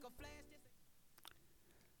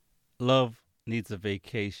Love needs a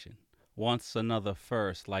vacation. Wants another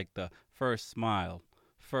first, like the first smile,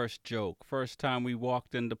 first joke, first time we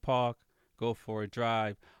walked in the park, go for a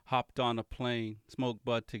drive, hopped on a plane, smoked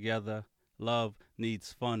bud together. Love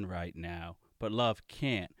needs fun right now, but love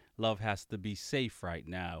can't. Love has to be safe right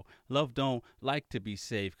now. Love don't like to be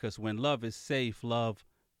safe, 'cause when love is safe, love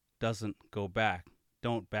doesn't go back.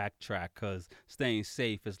 Don't backtrack, 'cause staying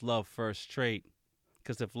safe is love first trait.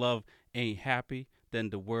 'Cause if love ain't happy, then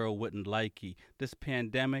the world wouldn't like ye. This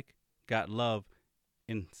pandemic got love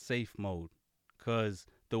in safe mode. 'Cause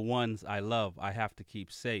the ones I love, I have to keep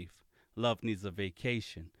safe. Love needs a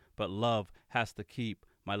vacation, but love has to keep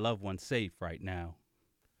my loved one safe right now.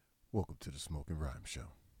 Welcome to the Smoking Rhyme Show.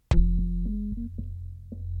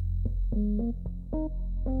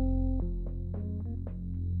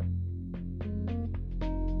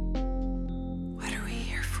 What are we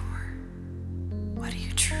here for? What do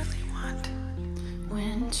you truly want?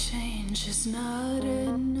 When change is not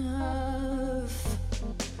enough,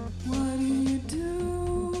 what do you do?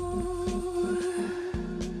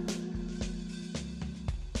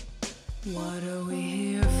 What are we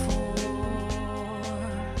here for?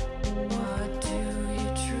 What do you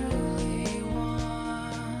truly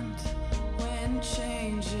want? When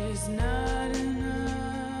change is not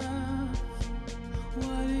enough,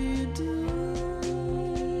 what do you do?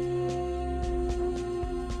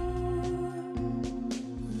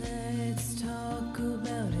 Let's talk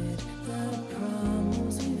about it, the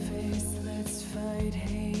problems we face. Let's fight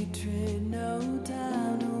hatred, no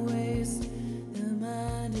time to waste. The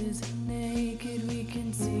mind is naked, we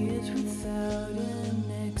can see it without an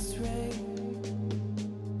x-ray.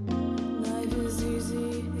 Life is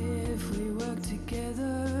easy if we work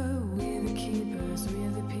together. We're the keepers,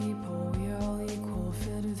 we're the people, we're all equal,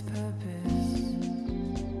 filled with purpose.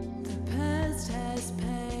 The past has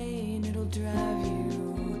pain, it'll drive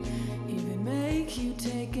you, even make you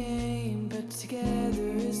take aim. But together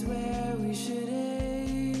is where we should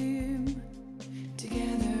aim.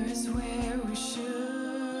 Together is where we should.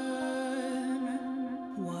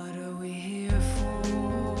 What are we here for?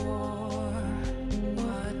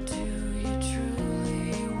 What do you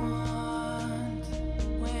truly want?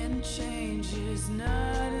 When change is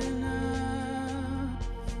not enough,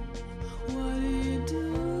 what do you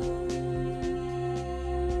do?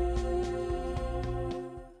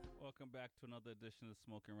 Welcome back to another edition of the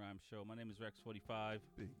Smoking Rhyme Show. My name is Rex45.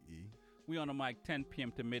 Big E, We on the mic 10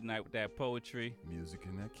 p.m. to midnight with that poetry. music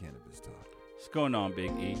and that cannabis talk. What's going on,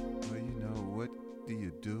 Big E? Well, you know, what do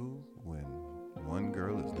you do when one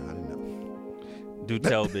girl is not enough? Do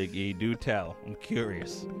tell, Big E. Do tell. I'm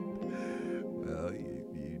curious. Well,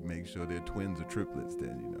 you make sure they're twins or triplets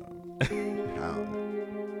then, you know. I don't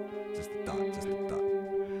know. Just a thought, just a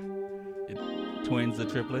thought. Twins or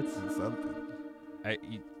triplets? Something.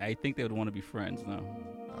 I think they would want to be friends, no?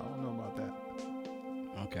 I don't know about that.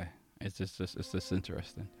 Okay. It's just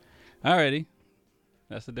interesting. Alrighty.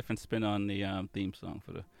 That's a different spin on the theme song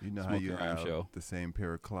for the You know how Smoking you Rhyme have Show. the same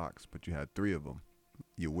pair of clocks, but you had three of them.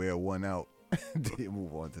 You wear one out, then you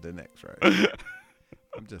move on to the next, right?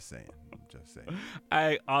 I'm just saying.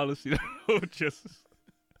 I honestly don't know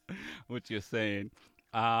what you're saying.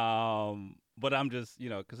 But I'm just,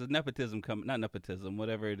 because it's nepotism, not nepotism,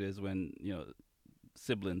 whatever it is when,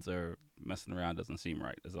 siblings are messing around doesn't seem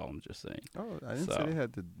right, is all I'm just saying. Oh, I didn't So- say they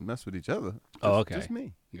had to mess with each other. Oh, okay. Just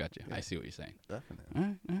me. Gotcha. Yeah. I see what you're saying. Definitely. All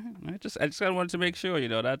right. I just kind of wanted to make sure,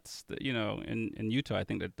 that's, in Utah, I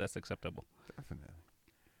think that's acceptable. Definitely.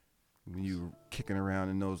 When you kicking around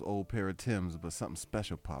in those old pair of Timbs, but something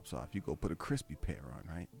special pops off, you go put a crispy pair on,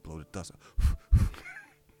 right? Blow the dust up.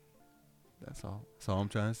 That's all. That's all I'm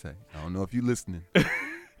trying to say. I don't know if you listening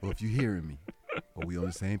or if you hearing me or we on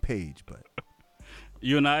the same page, but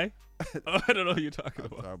You and I? Oh, I don't know who you're talking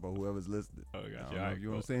I'm about. sorry about whoever's listening. Oh, I gotcha. don't All know right, if you're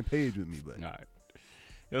on cool. the same page with me, but All right.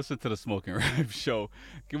 Listen to the Smoking Rhyme Show.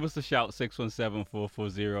 Give us a shout,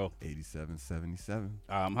 617-440. 8777.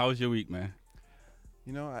 How was your week, man?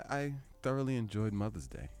 You know, I thoroughly enjoyed Mother's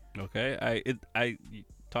Day. Okay. I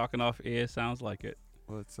talking off air sounds like it.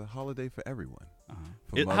 Well, it's a holiday for everyone.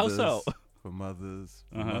 Uh-huh. How so? For mothers,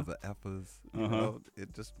 for Uh-huh. mother effers. You Uh-huh. know,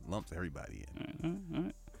 it just lumps everybody in. All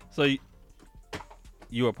right. So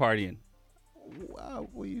you were partying, Well,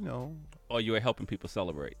 you know, or you were helping people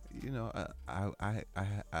celebrate?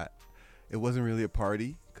 I it wasn't really a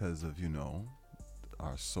party because of,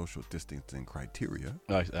 our social distancing criteria.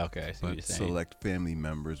 Oh, okay, I see what But you're saying. select family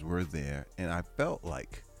members were there, and I felt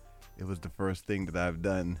like it was the first thing that I've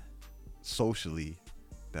done socially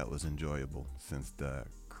that was enjoyable since the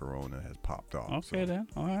corona has popped off. Okay, So, then.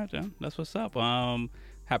 All right, then. That's what's up.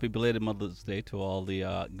 Happy belated Mother's Day to all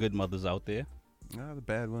the good mothers out there. The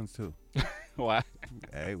bad ones too. Why?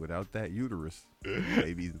 Hey, without that uterus,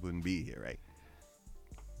 babies wouldn't be here, right?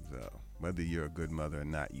 So whether you're a good mother or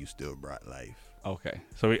not, you still brought life. Okay.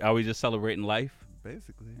 So are we just celebrating life?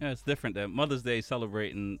 Basically. Yeah, it's different. That Mother's Day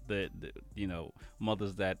celebrating the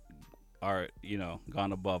mothers that are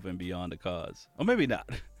gone above and beyond the cause, or maybe not.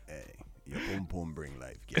 Hey, your boom boom bring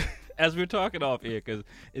life. Kid. As we're talking off here, because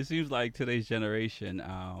it seems like today's generation,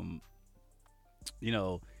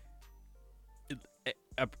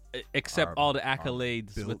 accept Are- all the are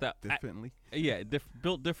accolades built without differently.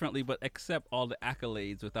 built differently, but accept all the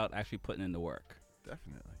accolades without actually putting in the work.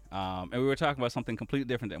 Definitely. And we were talking about something completely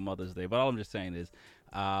different than Mother's Day, but all I'm just saying is,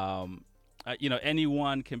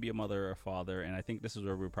 anyone can be a mother or a father, and I think this is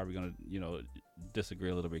where we're probably going to, disagree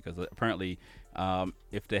a little bit, because apparently,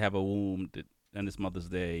 if they have a womb and it's Mother's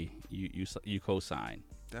Day, you co-sign.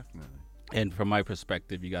 Definitely. And from my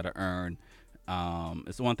perspective, you got to earn.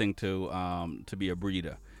 It's one thing to be a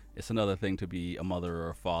breeder. It's another thing to be a mother or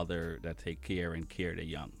a father that take care their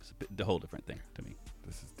young. It's the whole different thing to me.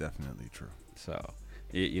 This is definitely true. So,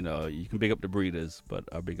 you can big up the breeders, but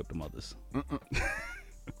I'll big up the mothers.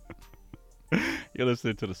 You're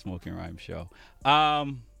listening to the Smoking Rhyme Show.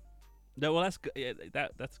 That's good. Yeah,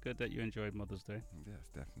 that's good that you enjoyed Mother's Day. Yes,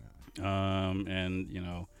 definitely.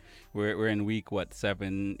 And we're in week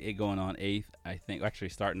 7, going on 8th, I think. Actually,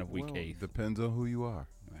 starting of week 8th. Depends on who you are.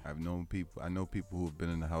 Right. I know people who have been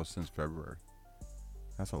in the house since February.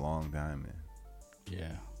 That's a long time, man.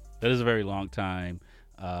 Yeah, that is a very long time.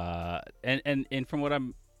 And from what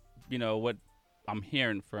what I'm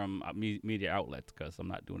hearing from media outlets, because I'm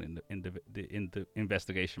not doing the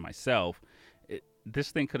investigation myself,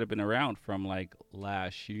 this thing could have been around from like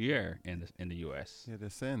last year in the U.S. Yeah, they're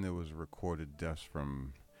saying there was recorded deaths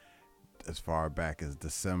from as far back as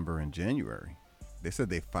December and January. They said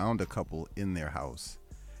they found a couple in their house,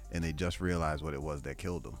 and they just realized what it was that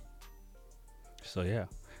killed them. So yeah,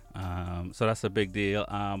 so that's a big deal.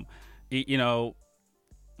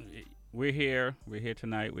 We're here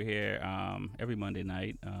tonight. We're here every Monday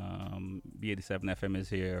night. B87 FM is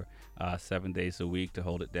here 7 days a week to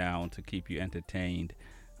hold it down, to keep you entertained.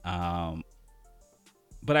 But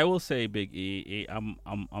I will say, Big E,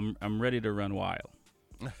 I'm ready to run wild.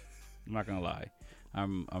 I'm not gonna lie.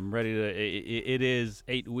 I'm ready to. It is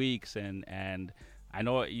 8 weeks, and I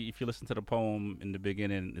know if you listen to the poem in the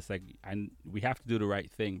beginning, it's like we have to do the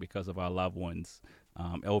right thing because of our loved ones.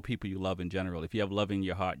 Or people you love in general. If you have love in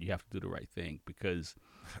your heart, you have to do the right thing, because,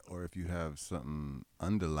 or if you have something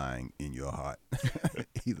underlying in your heart,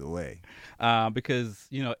 either way. Because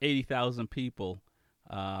 80,000 people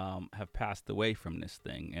have passed away from this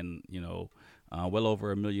thing, and well over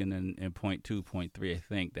 1 million and 0.3, I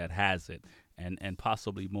think, that has it, and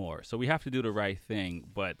possibly more. So we have to do the right thing,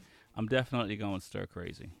 but I'm definitely going stir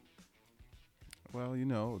crazy. Well,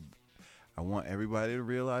 I want everybody to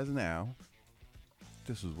realize now,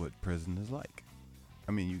 this is what prison is like.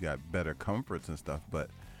 I mean, you got better comforts and stuff, but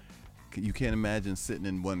you can't imagine sitting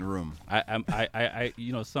in one room.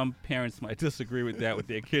 Some parents might disagree with that with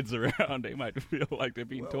their kids around. They might feel like they're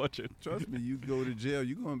being tortured. Trust me, you go to jail,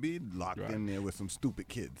 you're gonna be locked Right. in there with some stupid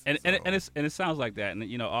kids. And it sounds like that. And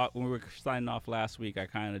when we were signing off last week, I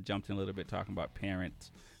kind of jumped in a little bit talking about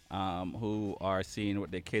parents who are seeing what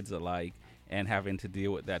their kids are like and having to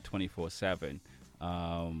deal with that 24/7.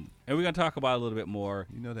 And we're going to talk about it a little bit more.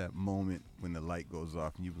 You know that moment when the light goes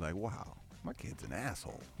off and you're like, wow, my kid's an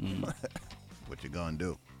asshole. What you gonna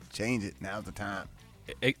do? Change it. Now's the time.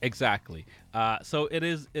 Exactly. So it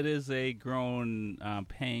is a grown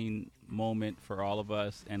pain moment for all of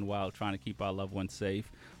us, and while trying to keep our loved ones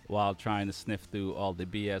safe, while trying to sniff through all the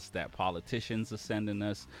BS that politicians are sending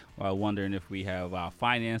us, while wondering if we have our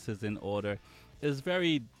finances in order. It's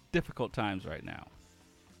very difficult times right now.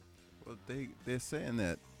 Well, they're saying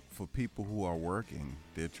that for people who are working,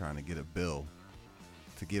 they're trying to get a bill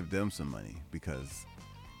to give them some money, because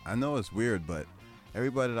I know it's weird, but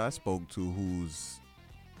everybody that I spoke to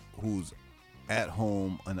who's at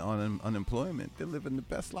home and on unemployment, they're living the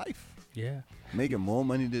best life. Yeah. Making more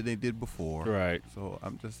money than they did before. Right. So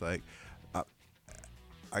I'm just like,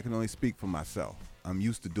 I can only speak for myself. I'm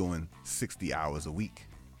used to doing 60 hours a week.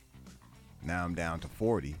 Now I'm down to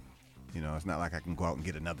 40. It's not like I can go out and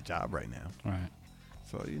get another job right now. Right.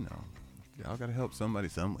 So, y'all got to help somebody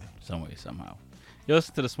somewhere. Some way, somehow. You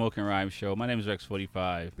listen to the Smoking Rhyme Show. My name is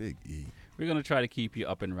Rex45. Big E. We're going to try to keep you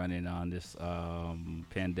up and running on this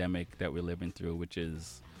pandemic that we're living through, which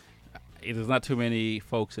is, there's not too many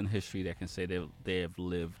folks in history that can say they have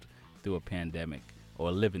lived through a pandemic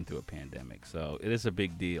or living through a pandemic. So it is a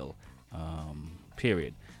big deal,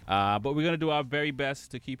 period. But we're going to do our very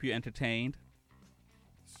best to keep you entertained.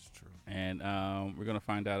 This is true. And and we're gonna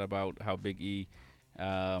find out about how Big E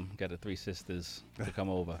got the three sisters to come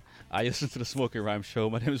over. I listen to the Smoking Rhyme Show.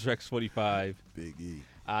 My name is Rex45. Big E.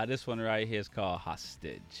 This one right here is called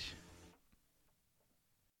Hostage.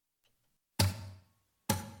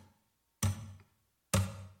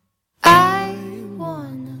 I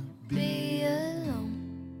wanna be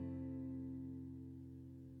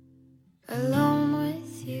alone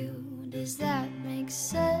with you. Does that make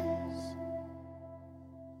sense?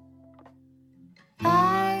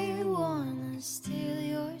 I wanna steal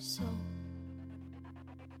your soul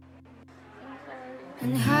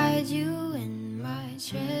and hide you in my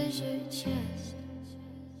treasure chest.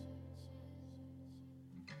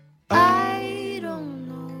 I don't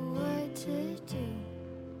know what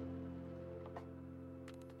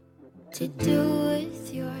to do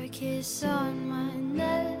with your kiss on my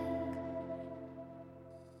neck.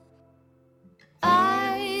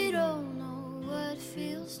 I don't know what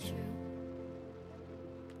feels true,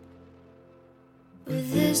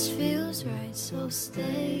 but this feels right, so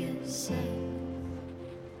stay a sec.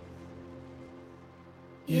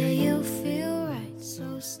 Yeah, you feel right,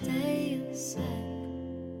 so stay a sec.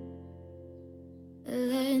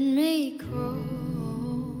 Let me crawl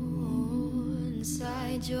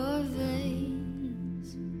inside your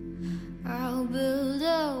veins. I'll build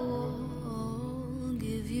a wall,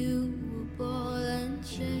 give you a ball and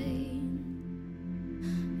chain.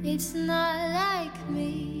 It's not like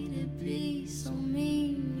me to be so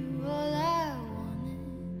mean, you're all I wanted.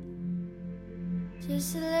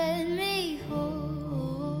 Just let me hold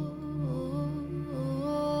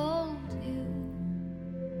you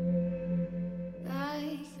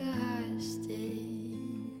like a hostage.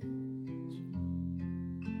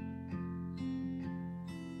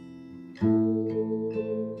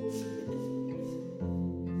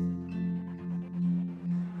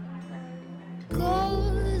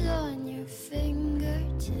 Gold on your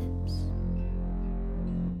fingertips,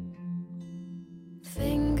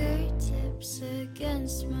 fingertips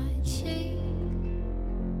against my cheek.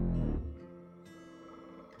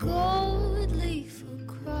 Gold leaf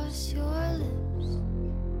across your lips.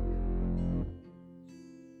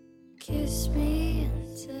 Kiss me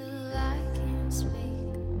until I can't speak.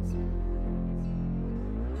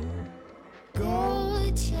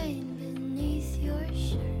 Gold chain beneath your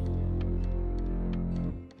shirt,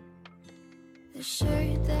 the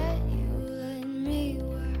shirt that you let me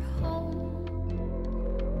wear home.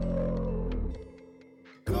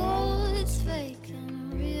 Gold, it's fake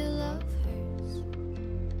and real love hurts,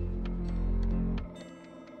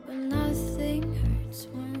 but nothing hurts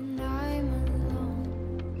when I'm alone.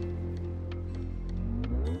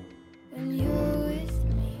 When you're with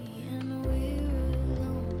me and we're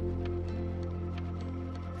alone,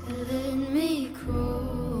 let me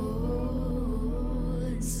crawl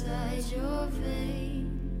inside your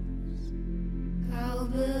veins. I'll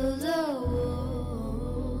build a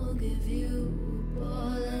wall, give you a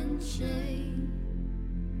ball and chain.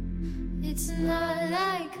 It's not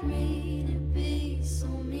like me to be so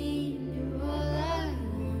mean, you're all I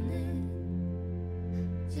wanted.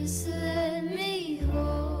 Just let me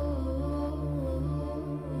hold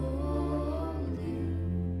you.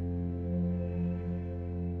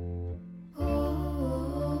 Hold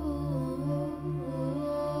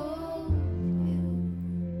you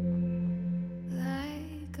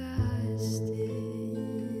like a hostage.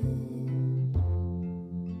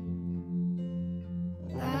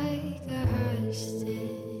 Like a hostage.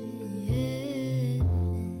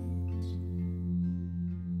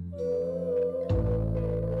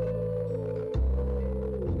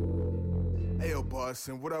 Ayo,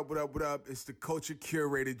 Boston, what up, what up, what up? It's the culture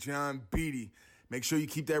curator, John Beatty. Make sure you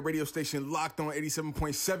keep that radio station locked on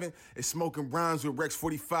 87.7. It's Smoking Rhymes with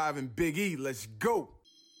Rex45 and Big E. Let's go.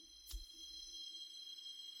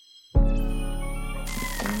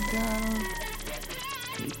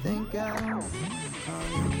 You think I don't call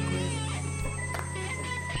you quit?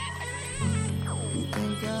 You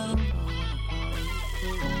think I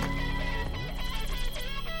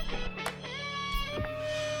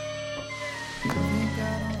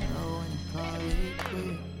don't know when to call you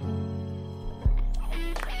quit?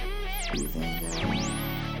 You think I don't?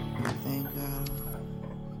 You think I don't?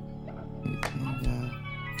 You think I don't?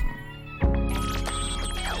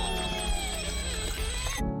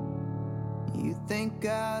 You think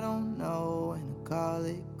I don't know when to call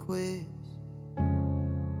it quits?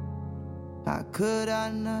 How could I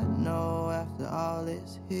not know after all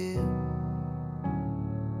is here?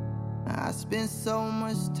 I spent so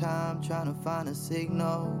much time trying to find a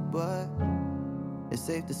signal, but it's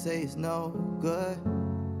safe to say it's no good.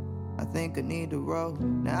 I think I need to roll.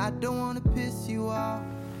 Now I don't wanna piss you off,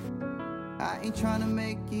 I ain't tryna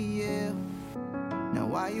make you yell. Now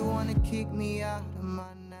why you wanna kick me out of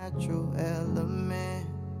my natural element?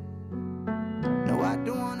 No, I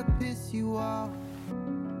don't wanna piss you off.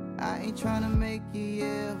 I ain't tryna make you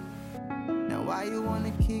yell. Now why you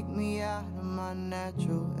wanna kick me out of my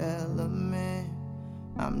natural element?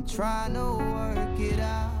 I'm trying to work it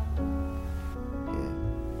out, yeah.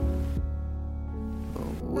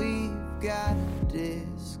 But we've got to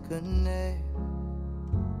disconnect.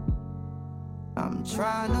 I'm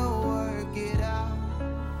trying to work it out,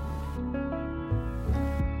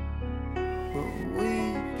 but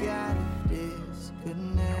we've got to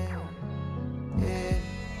disconnect, yeah,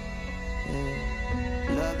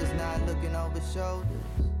 yeah. Love is not looking over shoulders.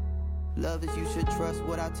 Love is you should trust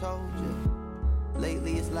what I told you.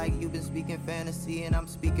 Lately it's like you've been speaking fantasy and I'm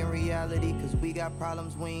speaking reality. Cause we got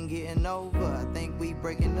problems we ain't getting over. I think we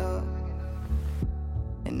breaking up.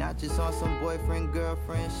 And not just on some boyfriend,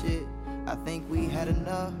 girlfriend shit. I think we had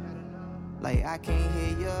enough. Like I can't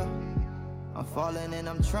hear ya. I'm falling and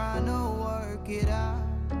I'm trying to work it out,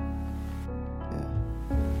 yeah.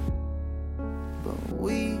 But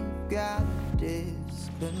we've got to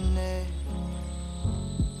disconnect.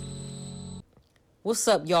 What's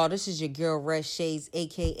up, y'all? This is your girl, Red Shades,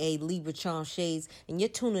 a.k.a. Libra Charm Shades, and you're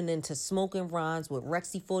tuning into Smoking Rhymes with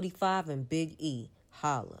Rexy 45 and Big E.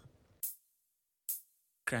 Holla.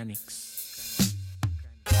 Chronics.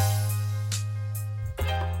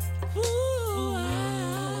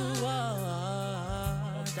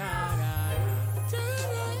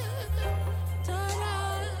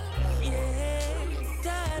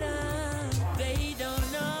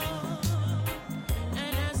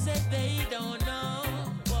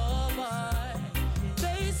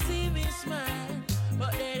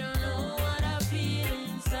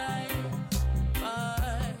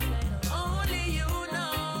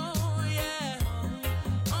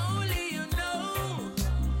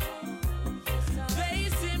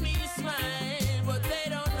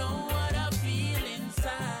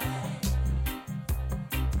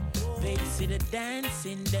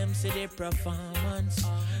 Dancing them see the performance.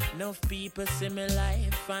 Enough people see me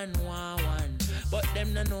life and want one, but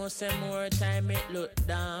them no know say more time it look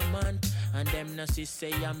dormant. And them no see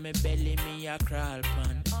say I'm me belly me a crawl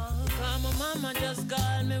pan. Cause my mama just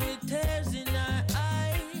called me with tears in her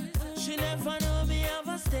eyes. She never know me have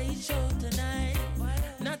a stage show tonight.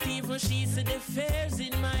 Not even she see the fears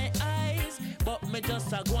in my eyes. But me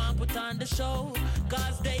just a go and put on the show.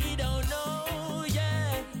 Cause they don't know, yeah.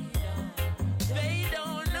 They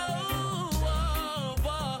don't know, oh,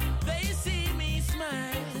 oh. They see me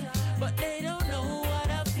smile, but they don't know what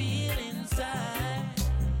I feel inside.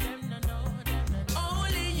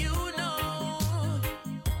 Only you know,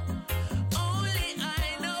 only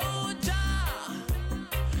I know, Jah.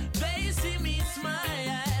 They see me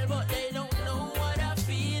smile, but they don't know what I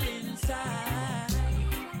feel inside.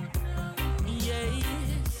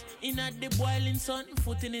 Yes, in at the boiling sun,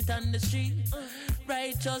 footing it on the street.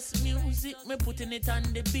 Righteous music, me putting it on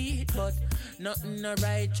the beat. But nothing no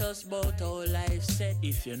righteous about how life set.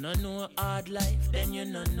 If you no know hard life, then you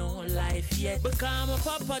no know life yet. Because my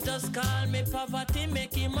papa just call me poverty,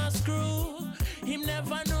 make him a screw. Him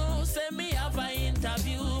never know, say me have an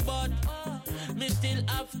interview. But me still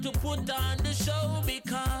have to put on the show.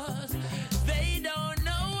 Because they don't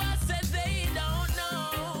know, I said they don't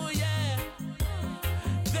know, yeah.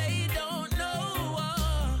 They don't know,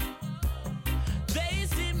 they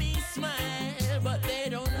see me smile, but they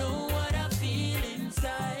don't know what I feel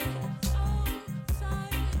inside.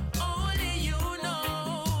 Only you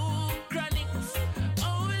know, Chronics.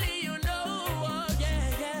 Only you know, oh, yeah,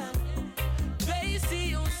 yeah. They see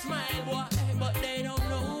you smile, boy, but they don't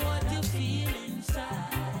know what you feel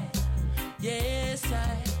inside. Yes,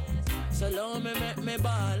 so long me make me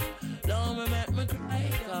ball, long me make me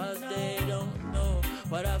cry, cause they don't know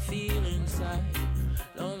what I feel inside.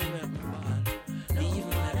 Long me make me ball, leave me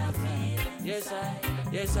what I feel. Yes,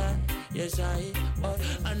 I, oh,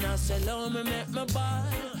 and I say, long me make me ball,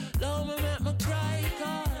 long me make me cry,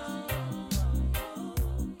 cause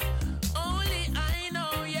only I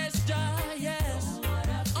know, yes, Jah, yes,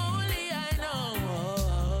 only I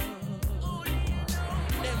know.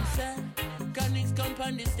 Them say, Chronics come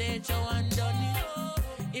on the stage, show and done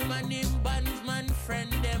it. Him and him bandsman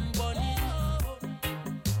friend, them bunny.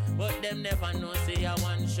 But them never know, say I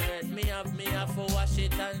one shirt, me have to wash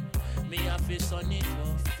it and me have to sun it.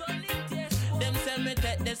 Them say me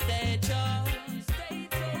take the stage off.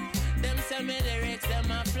 Them say me lyrics,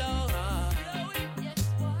 them a flow.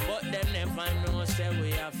 But them never know, say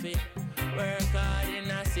we have to work hard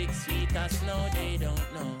in a 6 feet of snow. They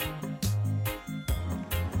don't know.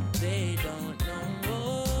 They don't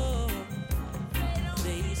know.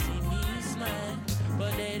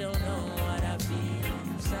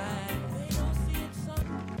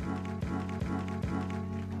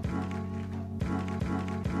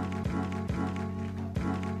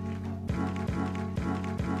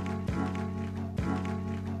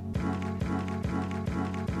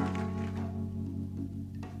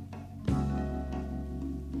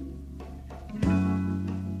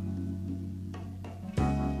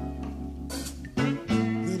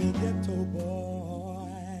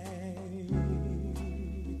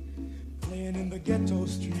 ghetto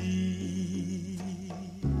street.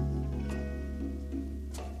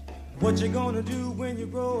 What you gonna do when you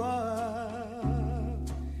grow up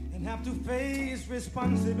and have to face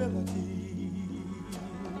responsibility?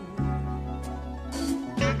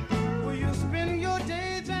 Will you spend your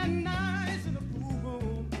days and nights in a pool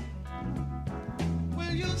room?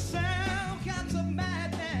 Will you sell cats of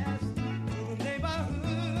madness to the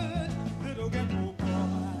neighborhood little ghetto boy?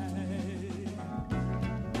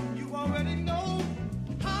 You already know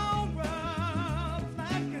how rough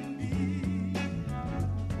life can be,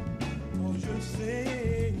 'cause you're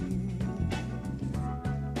seeing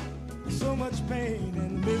so much pain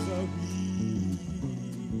and misery.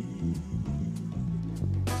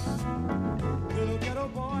 Little ghetto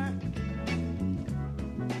boy,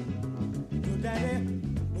 your daddy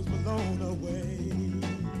was blown away.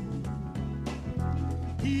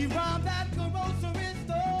 He robbed that grocery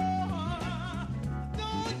store.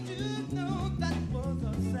 Don't you know that was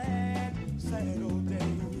a sad, sad old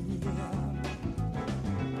day?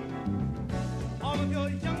 All of your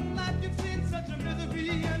young life you've seen such a misery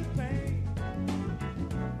and pain.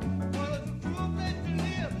 Well, it's a cruel place to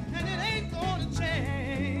live, and it ain't gonna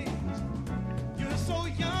change. You're so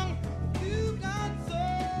young, you got so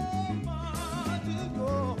much to go.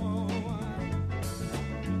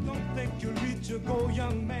 Don't think you'll reach your goal,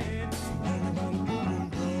 young man. And I'm gonna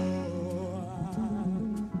go.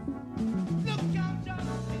 Look out, John.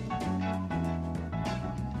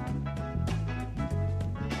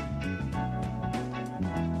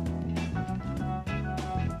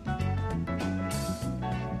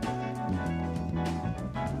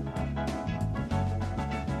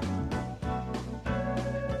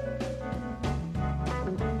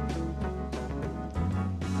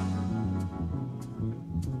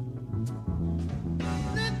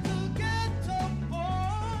 Little ghetto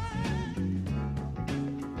boy,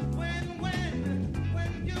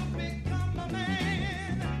 when you become a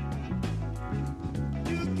man,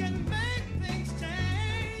 you can make things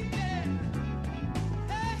change.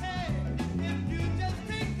 Hey, hey, if you just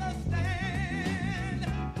take a stand,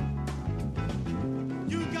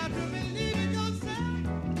 you got to believe in yourself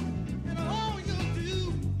and all you do.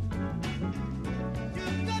 You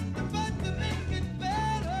got the fight to make it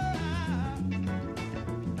better.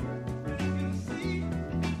 You can see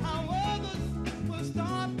how others will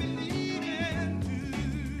start believing too.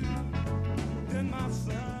 Then my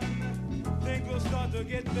son, things will start to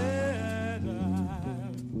get better.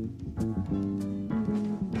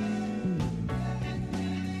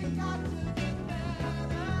 Everything's got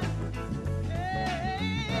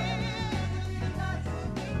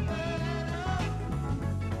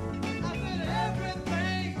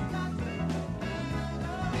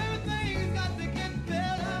to get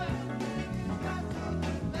better.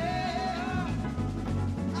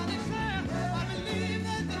 I declare, I believe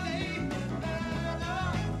that the day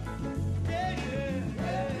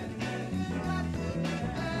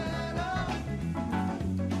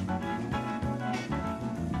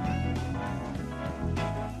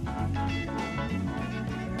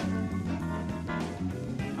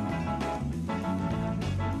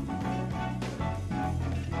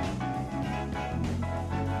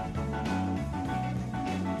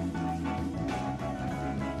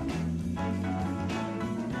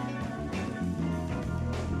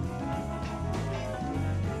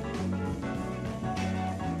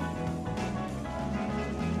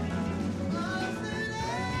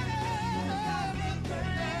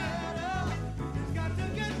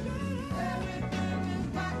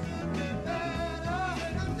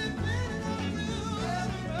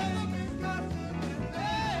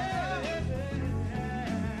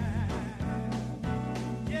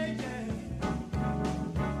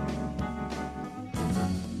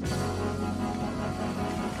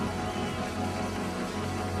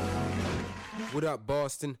What up,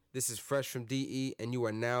 Boston? This is Fresh from DE, and you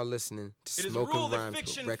are now listening to It is Smoking rule that Rhymes with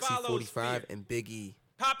fiction Rexy follows 45 fear. and Big E.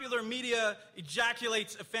 Popular media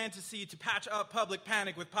ejaculates a fantasy to patch up public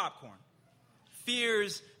panic with popcorn.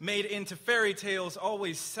 Fears made into fairy tales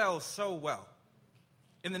always sell so well.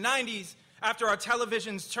 In the 90s, after our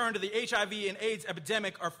televisions turned to the HIV and AIDS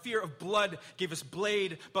epidemic, our fear of blood gave us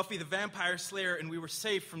Blade, Buffy the Vampire Slayer, and we were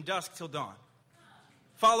safe from dusk till dawn.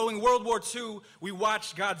 Following World War II, we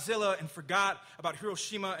watched Godzilla and forgot about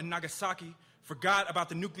Hiroshima and Nagasaki, forgot about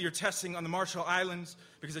the nuclear testing on the Marshall Islands,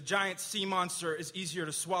 because a giant sea monster is easier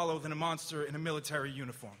to swallow than a monster in a military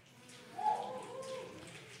uniform.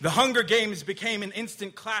 The Hunger Games became an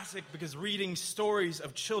instant classic because reading stories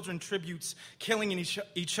of children tributes killing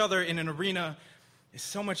each other in an arena is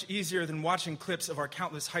so much easier than watching clips of our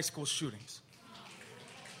countless high school shootings.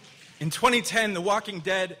 In 2010, The Walking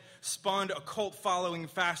Dead spawned a cult following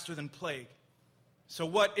faster than plague. So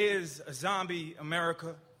what is a zombie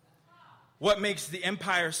America? What makes the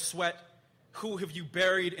empire sweat? Who have you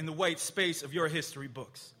buried in the white space of your history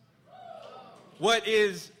books? What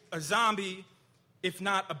is a zombie if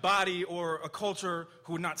not a body or a culture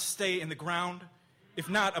who would not stay in the ground? If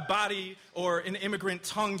not a body or an immigrant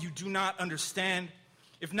tongue you do not understand?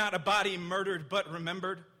 If not a body murdered but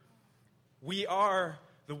remembered? We are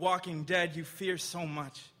the walking dead you fear so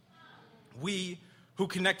much. We who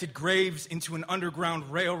connected graves into an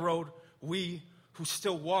underground railroad. We who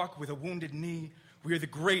still walk with a wounded knee. We are the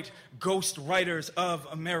great ghost writers of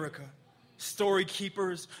America. Story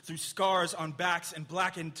keepers through scars on backs and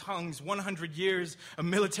blackened tongues. 100 years of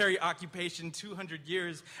military occupation, 200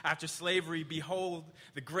 years after slavery. Behold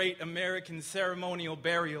the great American ceremonial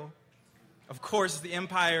burial. Of course, the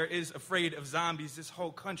empire is afraid of zombies. This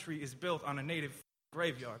whole country is built on a native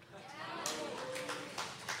graveyard.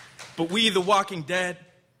 But we, the walking dead,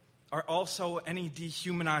 are also any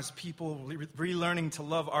dehumanized people relearning to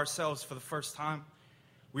love ourselves for the first time.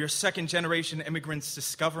 We are second-generation immigrants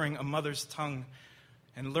discovering a mother's tongue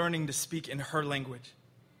and learning to speak in her language.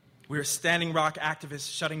 We are Standing Rock activists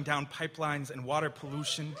shutting down pipelines and water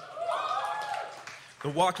pollution. The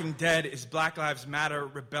Walking Dead is Black Lives Matter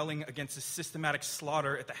rebelling against a systematic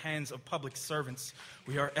slaughter at the hands of public servants.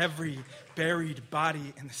 We are every buried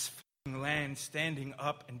body in this land standing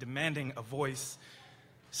up and demanding a voice.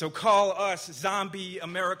 So call us Zombie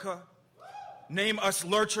America. Name us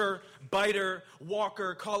lurcher, biter,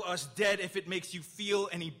 walker. Call us dead if it makes you feel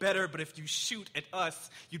any better. But if you shoot at us,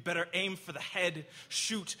 you'd better aim for the head.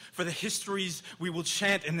 Shoot for the histories we will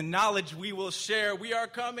chant and the knowledge we will share. We are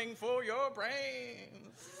coming for your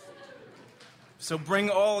brains. So bring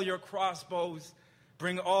all your crossbows.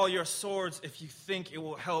 Bring all your swords if you think it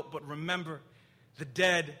will help. But remember the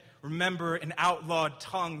dead. Remember an outlawed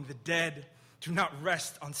tongue. The dead do not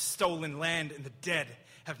rest on stolen land, and the dead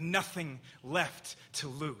have nothing left to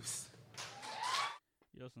lose.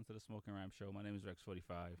 You listen to the Smoking Rhyme Show. My name is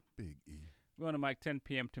Rex45. Big E. We're on the mic 10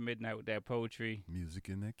 p.m. to midnight with that poetry. Music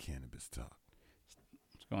and that cannabis talk.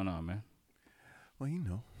 What's going on, man? Well, you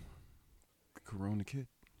know, Corona kid.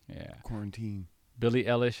 Yeah. Quarantine. Billie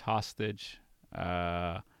Eilish, Hostage.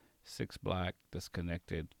 6 Black,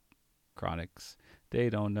 Disconnected. Chronics.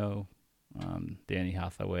 They Don't Know. Danny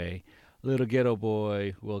Hathaway. Little Ghetto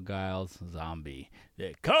Boy, Will Giles, Zombie.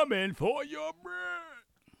 They're coming for your brain.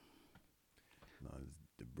 No,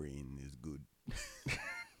 the brain is good.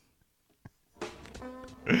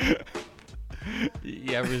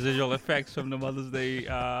 Yeah, residual effects from the Mother's Day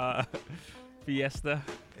fiesta.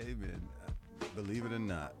 Hey, man, believe it or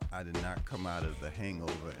not, I did not come out of the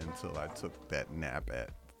hangover until I took that nap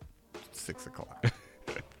at 6 o'clock.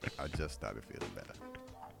 I just started feeling better.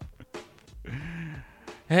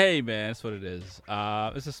 Hey, man, that's what it is.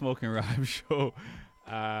 It's a Smoking Rhyme Show.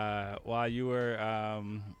 While you were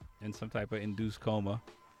in some type of induced coma,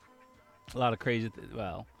 a lot of crazy.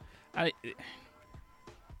 I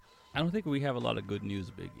don't think we have a lot of good news,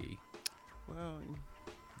 Big E. Well,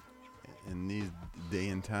 in these day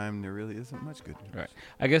and time, there really isn't much good news. Right.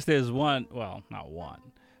 I guess there's one. Well, not one.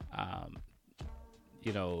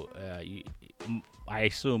 I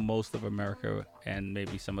assume most of America and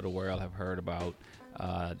maybe some of the world have heard about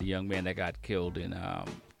the young man that got killed in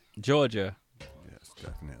Georgia. Yes,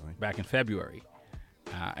 definitely. Back in February.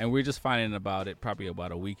 And we're just finding about it probably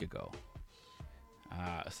about a week ago.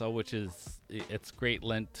 It's great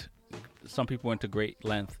length. Some people went to great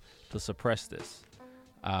length to suppress this.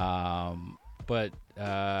 But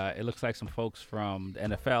it looks like some folks from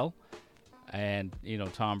the NFL and,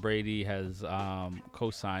 Tom Brady has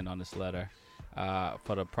co-signed on this letter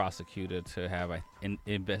for the prosecutor to have an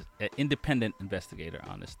independent investigator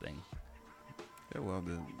on this thing. Yeah, well,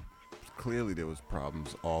 clearly there was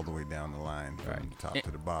problems all the way down the line from the top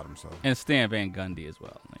to the bottom. So and Stan Van Gundy as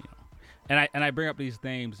well. And I bring up these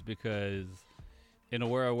names because in a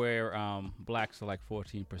world where blacks are like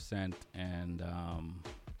 14% and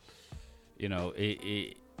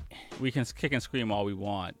we can kick and scream all we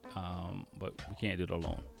want, but we can't do it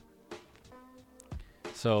alone.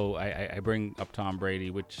 So I bring up Tom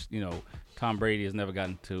Brady, which, Tom Brady has never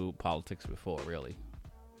gotten to politics before, really.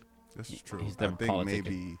 This is true. He's never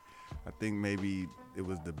politicking. I think maybe it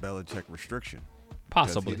was the Belichick restriction.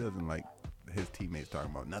 Possibly. He doesn't like his teammates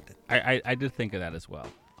talking about nothing. I did think of that as well,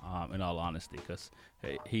 in all honesty, because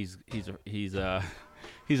he's a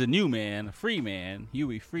new man, a free man,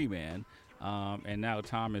 Huey Freeman, and now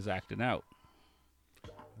Tom is acting out.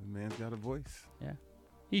 The man's got a voice. Yeah.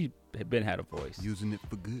 He had a voice. Using it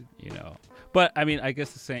for good. But, I mean, I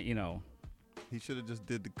guess the same, He should have just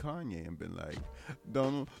did the Kanye and been like,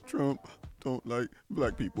 Donald Trump don't like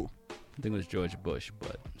black people. I think it was George Bush,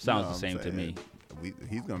 but sounds the same to me.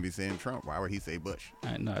 He's gonna be saying Trump. Why would he say Bush?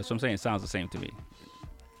 No, that's what I'm saying. It sounds the same to me.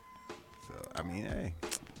 So I mean, hey,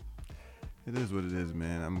 it is what it is,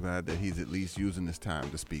 man. I'm glad that he's at least using this time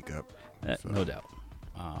to speak up. No doubt.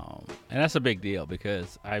 And that's a big deal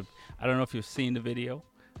because I don't know if you've seen the video,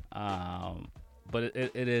 but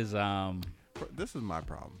it is. This is my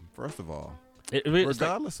problem. First of all,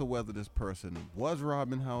 regardless of whether this person was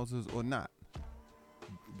robbing houses or not,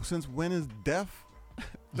 since when is death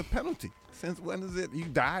the penalty? Since when is it you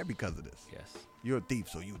die because of this? Yes, you're a thief,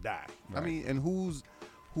 so you die. Right. I mean, and whose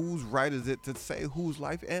right is it to say whose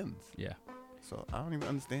life ends? Yeah. So I don't even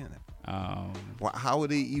understand that. How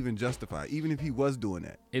would they even justify? Even if he was doing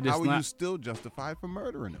that, how are you still justified for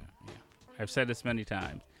murdering him? Yeah. I've said this many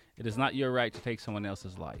times. It is not your right to take someone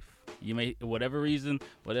else's life. You may, whatever reason,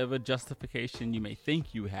 whatever justification you may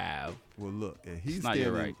think you have. Well, look, if he's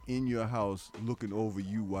standing in your house looking over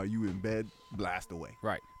you while you in bed, blast away.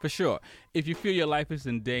 Right, for sure. If you feel your life is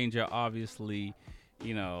in danger, obviously,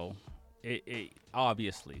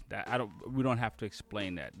 obviously that we don't have to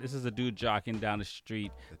explain that. This is a dude jogging down the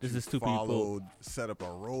street. This is two people set up a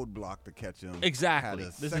roadblock to catch him. Exactly.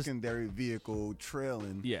 Had a secondary vehicle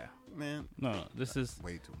trailing. Yeah. Man. No. This is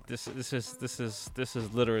way too much. This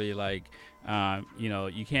is literally like,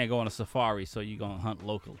 you can't go on a safari, so you're gonna hunt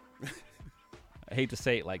local. I hate to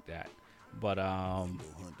say it like that, but go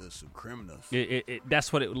hunt some criminals.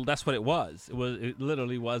 That's what it was. It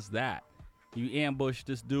literally was that. You ambushed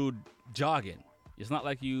this dude jogging. It's not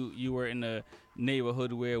like you were in a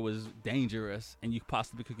neighborhood where it was dangerous and you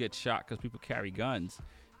possibly could get shot because people carry guns.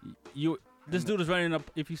 This dude is running up.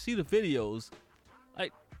 If you see the videos,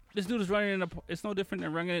 like this dude is running in a. It's no different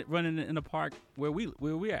than running in a park where we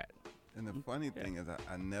at. And the funny thing is,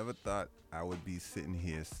 I never thought I would be sitting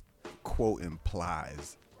here quoting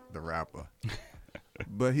Plies, the rapper,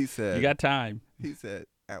 but he said, "You got time." He said,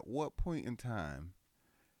 "At what point in time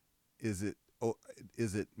is it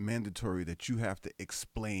mandatory that you have to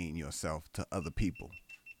explain yourself to other people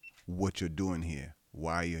what you're doing here,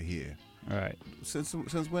 why you're here?" All right. Since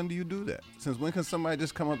when do you do that? Since when can somebody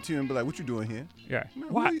just come up to you and be like, "What you doing here?" Yeah.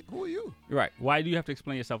 Man, why? Who are you? Right. Why do you have to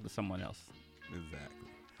explain yourself to someone else? Exactly.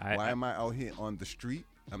 Why am I out here on the street?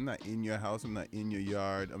 I'm not in your house. I'm not in your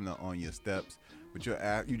yard. I'm not on your steps. But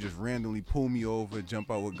you just randomly pull me over,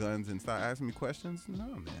 jump out with guns, and start asking me questions? No,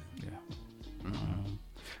 man. Yeah. Mm-hmm.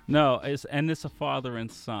 No, it's a father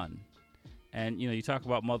and son. And, you talk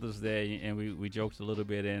about Mother's Day, and we joked a little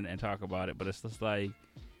bit and talk about it, but it's just like,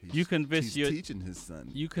 he's teaching his son.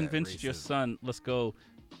 You convinced your son, let's go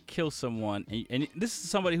kill someone. And this is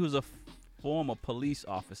somebody who's a former police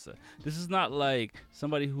officer. This is not like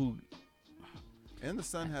somebody who... And the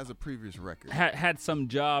son has a previous record. Had some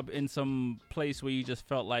job in some place where you just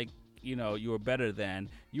felt like, you were better than.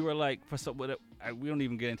 You were like, we don't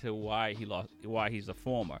even get into why he's a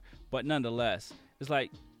former. But nonetheless, it's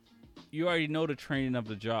like, you already know the training of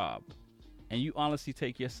the job. And you honestly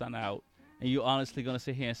take your son out. And you honestly going to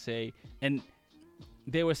sit here and say, and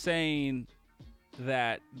they were saying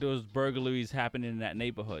that there was burglaries happening in that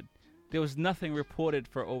neighborhood. There was nothing reported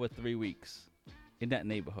for over 3 weeks in that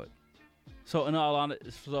neighborhood. So in all honesty,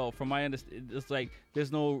 from my understanding, it's like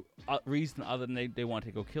there's no reason other than they want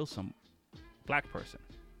to go kill some black person.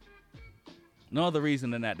 No other reason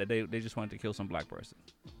than that they just wanted to kill some black person.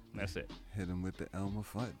 That's it. Hit him with the Elmer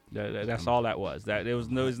Fudd. That's all that was. That there was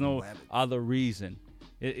no other reason.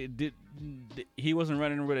 He wasn't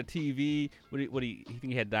running with a TV. What he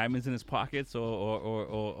think he had diamonds in his pockets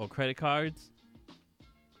or credit cards?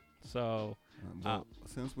 So.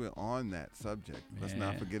 Since we're on that subject, let's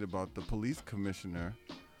not forget about the police commissioner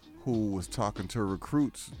who was talking to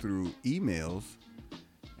recruits through emails,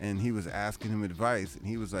 and he was asking him advice, and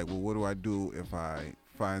he was like, well, what do I do if I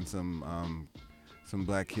find some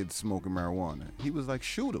black kids smoking marijuana? He was like,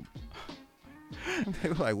 shoot them. They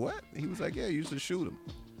were like, what? He was like, yeah, you should shoot them.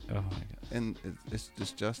 Oh my God. And it's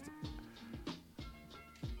just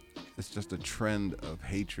a trend of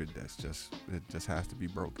hatred it just has to be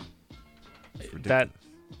broken. It's ridiculous.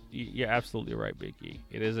 You're absolutely right, Big E.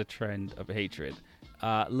 It is a trend of hatred.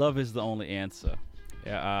 Love is the only answer.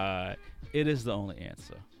 It is the only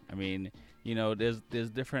answer. I mean, there's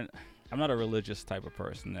different. I'm not a religious type of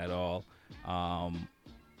person at all,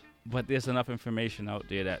 but there's enough information out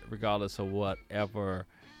there that regardless of whatever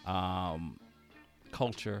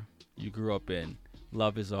culture you grew up in,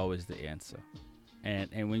 love is always the answer.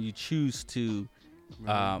 And when you choose to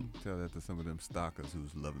tell that to some of them stalkers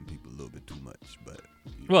who's loving people a little bit too much, but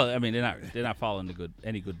well, I mean, they're not following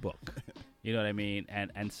any good book. You know what I mean?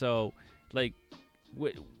 And so, like,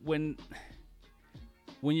 when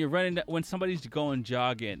you're running, when somebody's going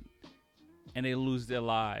jogging and they lose their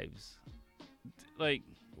lives, like,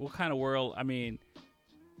 what kind of world? I mean,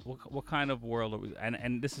 what kind of world are we?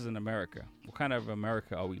 And this is in America. What kind of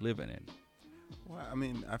America are we living in? Well, I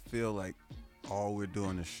mean, I feel like all we're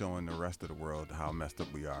doing is showing the rest of the world how messed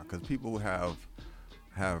up we are, because people have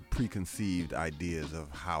preconceived ideas of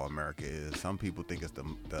how America is. Some people think it's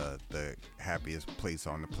the happiest place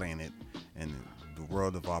on the planet and the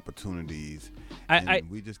world of opportunities. And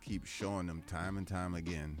we just keep showing them time and time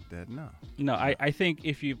again that no. I think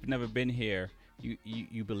if you've never been here,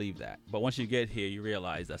 you believe that. But once you get here, you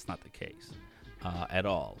realize that's not the case at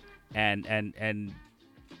all. And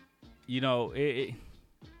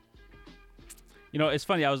it's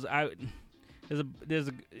funny.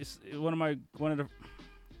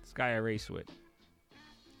 This guy I race with.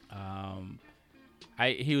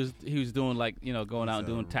 He was doing, like, going out and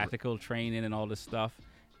doing tactical training and all this stuff,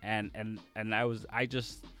 and there was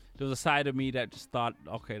a side of me that just thought,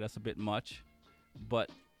 okay, that's a bit much, but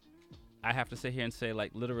I have to sit here and say,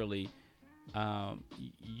 like, literally,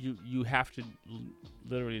 you have to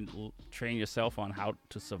literally train yourself on how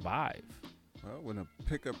to survive. Well, when a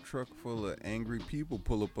pickup truck full of angry people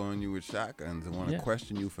pull up on you with shotguns and want to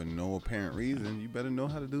question you for no apparent reason, you better know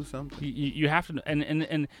how to do something. You have to,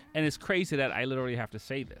 and it's crazy that I literally have to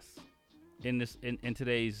say this in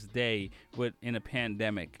today's day in a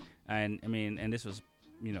pandemic, and I mean, and this was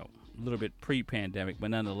a little bit pre-pandemic,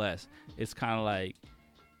 but nonetheless, it's kind of like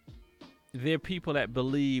there are people that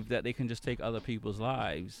believe that they can just take other people's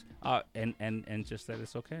lives, and just that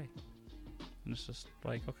it's okay. And it's just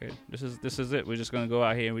like, okay, this is it. We're just going to go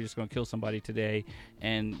out here and we're just going to kill somebody today,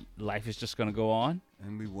 and life is just going to go on.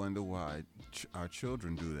 And we wonder why our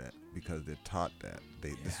children do that, because they're taught that.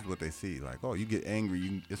 This is what they see. Like, oh, you get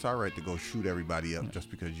angry, it's all right to go shoot everybody up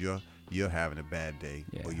just because you're having a bad day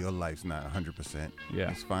or your life's not 100%.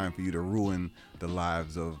 Yeah. It's fine for you to ruin the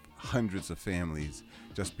lives of hundreds of families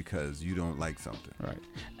just because you don't like something. Right.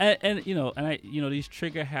 And these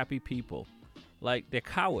trigger happy people, like, they're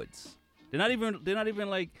cowards. They're not even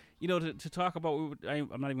like, to talk about. I'm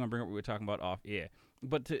not even gonna bring up what we were talking about off air,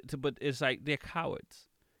 but but it's like they're cowards.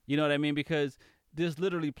 You know what I mean? Because there's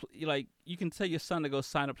literally, like, you can tell your son to go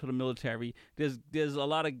sign up to the military. There's a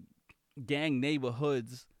lot of gang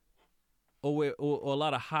neighborhoods, or a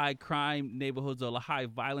lot of high crime neighborhoods, or a high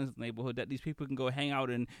violence neighborhood that these people can go hang out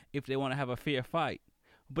in if they want to have a fair fight.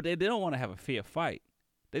 But they don't want to have a fair fight.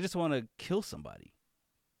 They just want to kill somebody.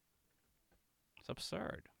 It's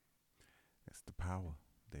absurd. It's the power.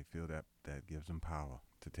 They feel that gives them power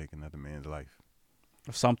to take another man's life.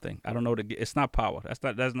 Or something. I don't know. It's not power.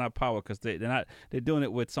 That's not power, because they're doing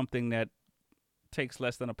it with something that takes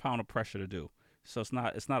less than a pound of pressure to do. So it's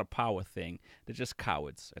not a power thing. They're just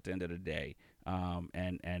cowards at the end of the day.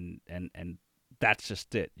 And that's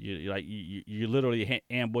just it. You're literally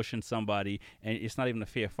ambushing somebody, and it's not even a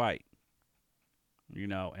fair fight.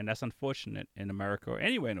 And that's unfortunate in America or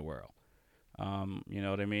anywhere in the world. You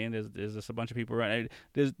know what I mean? There's just a bunch of people around.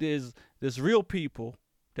 There's real people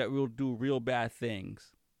that will do real bad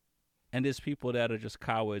things, and there's people that are just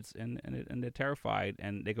cowards and they're terrified,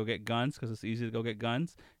 and they go get guns because it's easy to go get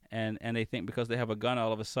guns, and they think because they have a gun,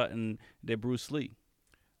 all of a sudden they're Bruce Lee.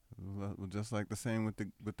 Well, just like the same with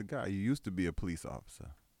the guy. You used to be a police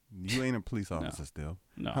officer. You ain't a police officer still.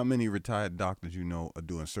 No. How many retired doctors are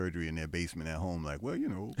doing surgery in their basement at home? Like, well,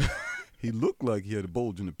 he looked like he had a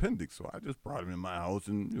bulging appendix, so I just brought him in my house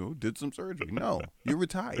and did some surgery. No, you're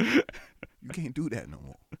retired. You can't do that no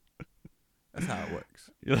more. That's how it works.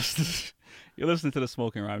 You're listening to the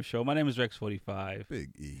Smoking Rhyme Show. My name is Rex45. Big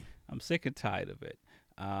E. I'm sick and tired of it.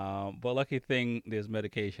 But lucky thing, there's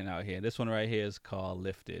medication out here. This one right here is called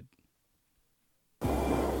Lifted.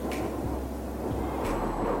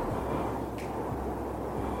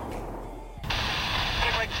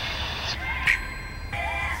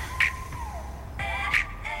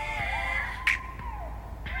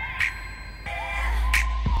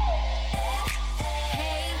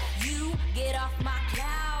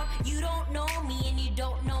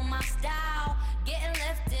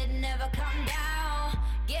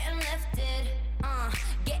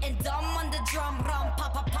 Drum, rum,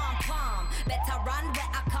 pom, pom, pom, pom. Better run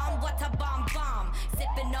where I come, what a bomb, bomb.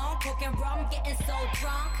 Sipping on, cooking rum, getting so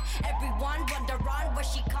drunk. Everyone wondering where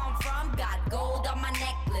she come from. Got gold on my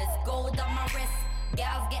necklace, gold on my wrist.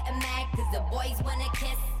 Gals getting mad cause the boys wanna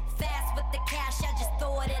kiss. Fast with the cash, I just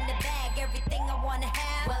throw it in the bag. Everything I wanna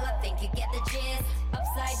have, well, I think you get the gist.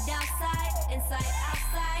 Upside, downside, inside,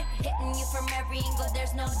 outside. Hitting you from every angle,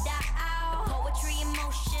 there's no doubt. The poetry in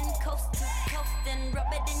motion, coast to coast, and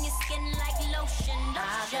rub it in your skin like lotion.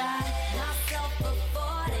 I got myself a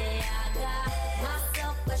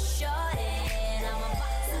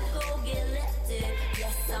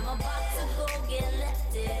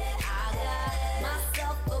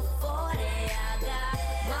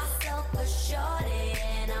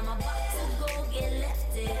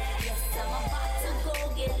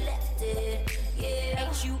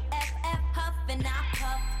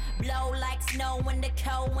when the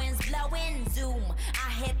cold winds blowing. Zoom, I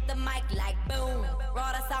hit the mic like boom.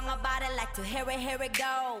 Wrote a song about it, like to hear it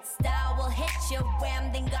go. Style will hit you,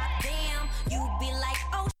 wham, then goddamn, you be like,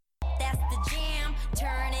 oh shit, that's the jam.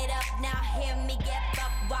 Turn it up now, hear me get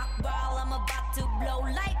up, rock ball. I'm about to blow,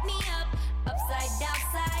 light me up. Upside,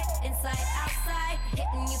 downside, inside, outside,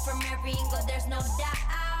 hitting you from every angle. There's no doubt.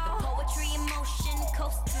 The poetry in motion,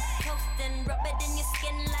 coast to coast, and rub it in your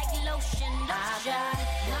skin like lotion. I got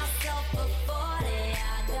myself a 40,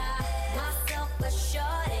 I got myself a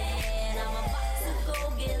shorty, and I'm about to go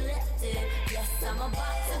get lifted. Yes, I'm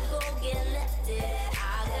about to go get lifted.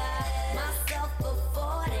 I got myself a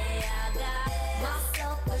 40, I got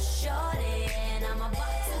myself a shorty, and I'm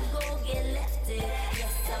about to go get lifted.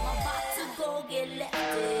 Yes, I'm about to go get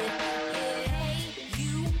lifted. Yeah, hey,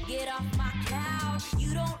 you get off my couch.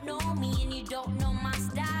 You don't know me and you don't know my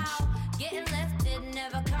style. Getting lifted,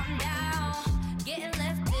 never come down. Getting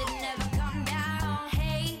lifted, never come down.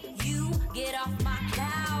 Hey, you get off my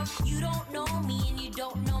couch. You don't know me and you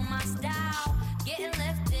don't know my style. Getting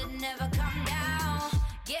lifted, never come down.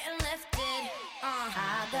 Getting lifted,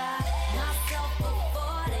 I got myself a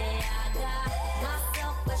 40. I got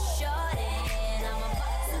myself a shorty, and I'm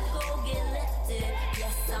about to go get lifted.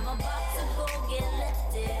 Yes, I'm about to go get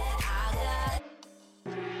lifted. I got.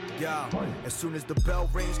 Yo, as soon as the bell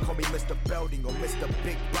rings, call me Mr. Belding or Mr.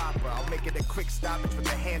 Big Bopper. I'll make it a quick stoppage with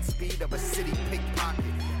the hand speed of a city pickpocket.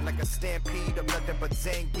 Like a stampede of nothing but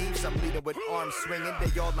Zangiefs, I'm leading with arms swinging.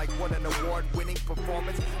 They all like what an award-winning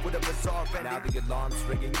performance with a bizarre ending. Now the alarm's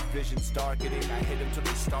ringing, vision's darkening. I hit them till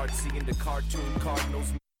they start seeing the cartoon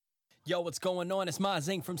cardinals. Yo, what's going on? It's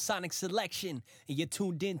Mazing from Sonic Selection, and you're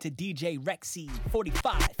tuned in to DJ Rexy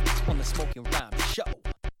 45 on the Smoking Rhymes Show.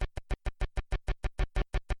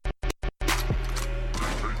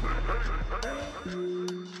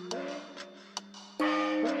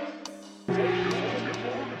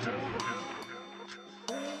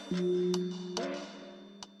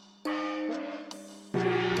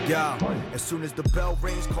 Yo, as soon as the bell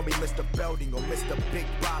rings, call me Mr. Belding or Mr. Big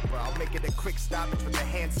Bopper. I'll make it a quick stoppage with the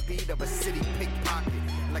hand speed of a city pickpocket.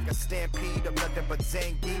 Like a stampede of nothing but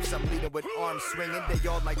Zangiefs, I'm leading with arms swinging. They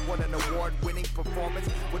all like what an award-winning performance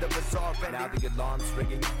with a bizarre ending. Now the alarm's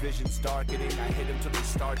ringing, vision's darkening. I hit them till they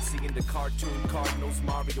start seeing the cartoon cardinals.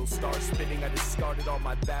 Mario stars spinning. I discarded all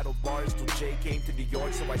my battle bars till Jay came to New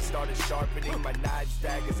York, so I started sharpening my knives,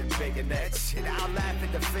 daggers, and bayonets. Shit, I'll laugh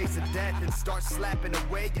in the face of death and start slapping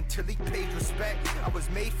away until he pays respect. I was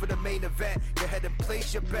made for the main event. Go ahead and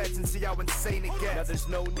place your bets and see how insane it gets. Now there's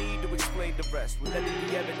no need to explain the rest. We'll let it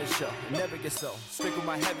be evidence show. Never get so. Stick with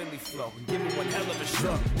my heavenly flow and give me one hell of a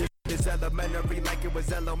show. This elementary like it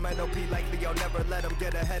was elemental. P likely I'll never let them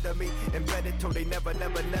get ahead of me. Embedded till they never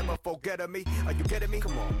forget of me. Are you getting me?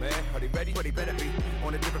 Come on, man. Are they ready? But they better be.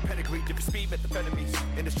 On a different pedigree, different speed,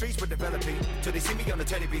 methamphetamines. In the streets we're developing till they see me on the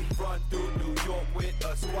Teddy B. Run through New York with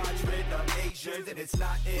a squadron of Asians, and it's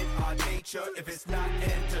not in our nature. If it's not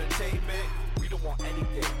entertainment, we don't want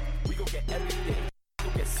anything. We gon' get everything.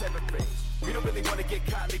 We'll get 7 rings. We don't really wanna get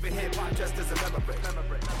caught leaving hip hop just as a memory.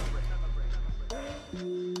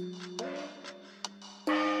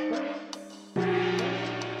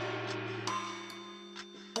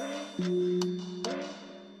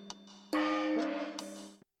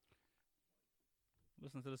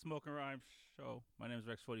 Listen to the Smoking Rhymes Show. My name is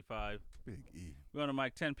Rex45. Big E. We're on the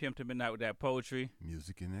mic 10 p.m. to midnight with that poetry.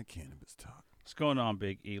 Music and that cannabis talk. What's going on,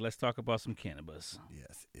 Big E? Let's talk about some cannabis.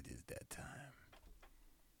 Yes, it is that time.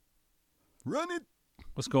 Run it.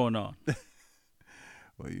 What's going on?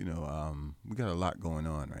 Well, you know, we got a lot going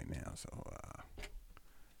on right now. So,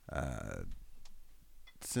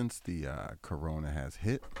 since the corona has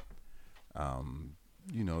hit,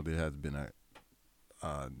 you know, there has been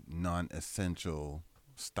a non-essential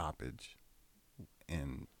stoppage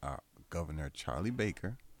in Governor Charlie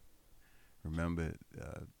Baker. Remember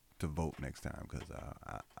to vote next time, because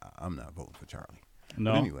I'm not voting for Charlie.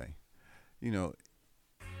 No. But anyway, you know,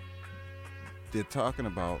 they're talking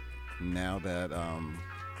about now that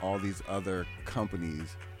all these other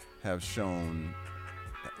companies have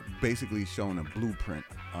basically shown a blueprint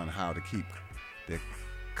on how to keep their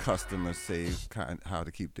customers safe, how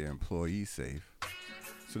to keep their employees safe.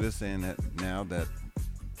 So they're saying that now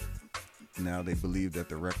they believe that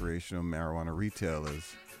the recreational marijuana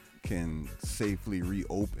retailers can safely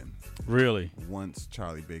reopen. Really? Once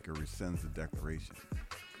Charlie Baker rescinds the declaration,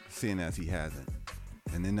 seeing as he hasn't.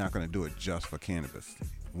 And they're not going to do it just for cannabis.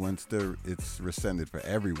 Once it's rescinded for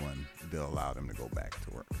everyone, they'll allow them to go back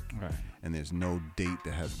to work. Right. And there's no date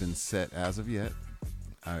that has been set as of yet.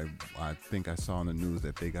 I think I saw in the news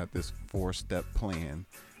that they got this 4-step plan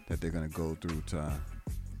that they're going to go through to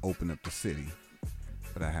open up the city.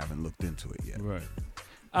 but I haven't looked into it yet. Right.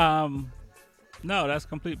 No, that's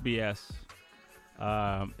complete BS.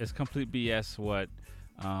 It's complete BS what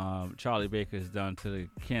Charlie Baker has done to the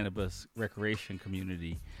cannabis recreation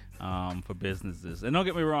community for businesses. And don't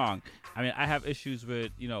get me wrong. I mean, I have issues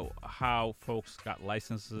with, how folks got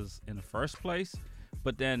licenses in the first place.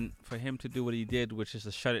 But then for him to do what he did, which is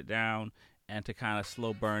to shut it down and to kind of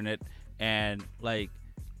slow burn it, and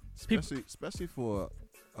especially for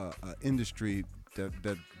an industry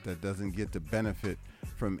that doesn't get the benefit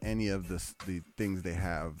from any of the things they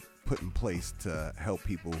have put in place to help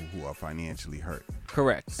people who are financially hurt.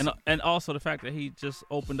 Correct. And also the fact that he just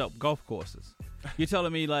opened up golf courses. You're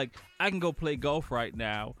telling me, like, I can go play golf right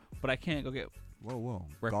now, but I can't go get whoa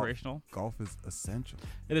recreational? Golf is essential.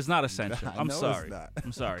 It is not essential. I'm sorry. It's not.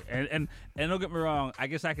 I'm sorry. And don't get me wrong, I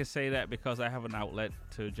guess I can say that because I have an outlet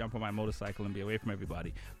to jump on my motorcycle and be away from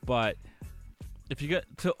everybody. But if you get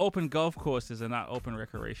to open golf courses and not open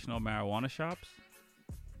recreational marijuana shops,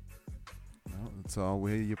 well, it's all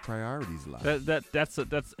where your priorities lie. That's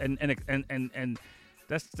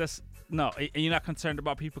no. And you're not concerned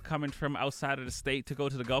about people coming from outside of the state to go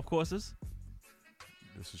to the golf courses?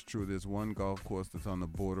 This is true. There's one golf course that's on the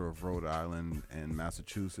border of Rhode Island and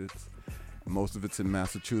Massachusetts. Most of it's in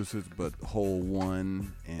Massachusetts, but hole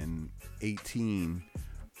 1 and 18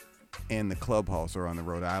 and the clubhouse are on the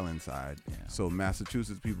Rhode Island side. Yeah. So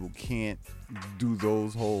Massachusetts people can't do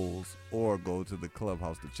those holes or go to the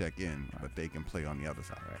clubhouse to check in, but they can play on the other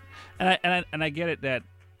side. Right. And I get it that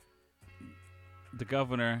the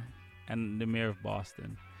governor and the mayor of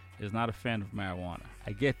Boston is not a fan of marijuana.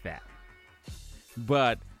 I get that.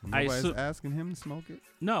 But nobody's asking him to smoke it.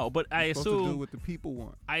 No, but I assume assume to do what the people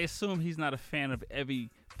want. I assume he's not a fan of every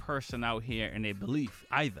person out here and their belief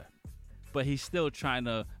either. But he's still trying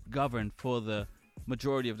to govern for the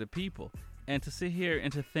majority of the people. And to sit here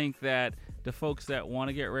and to think that the folks that want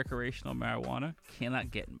to get recreational marijuana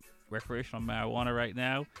cannot get recreational marijuana right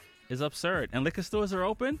now is absurd. And liquor stores are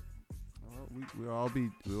open. Well,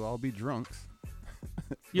 we'll all be drunks.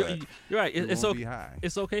 You're right. It's okay. High.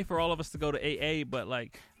 It's okay for all of us to go to AA, but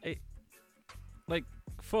like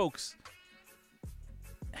folks,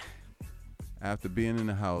 after being in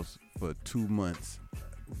the house for 2 months,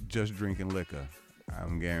 just drinking liquor,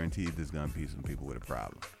 I'm guaranteed there's gonna be some people with a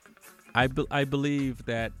problem. I believe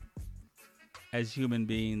that as human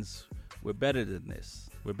beings, we're better than this.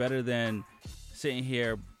 We're better than sitting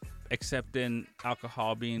here accepting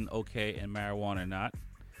alcohol being okay and marijuana not.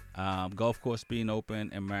 Golf course being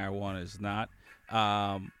open and marijuana is not.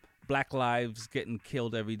 Black lives getting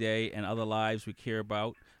killed every day and other lives we care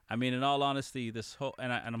about. I mean, in all honesty, this whole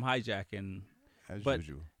and I'm hijacking, as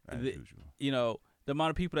usual. The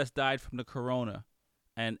amount of people that's died from the corona,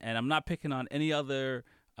 and I'm not picking on any other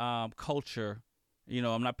culture.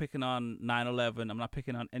 I'm not picking on 9/11. I'm not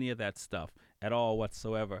picking on any of that stuff at all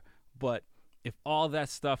whatsoever. But if all that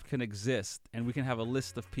stuff can exist and we can have a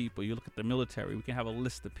list of people, you look at the military, we can have a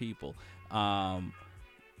list of people. There are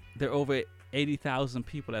over 80,000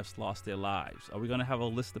 people that's lost their lives. Are we going to have a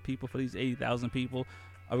list of people for these 80,000 people?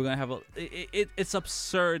 Are we going to have it's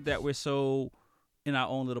absurd that we're so in our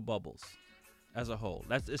own little bubbles as a whole.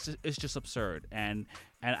 It's just absurd. And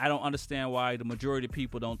I don't understand why the majority of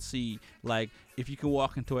people don't see, like, if you can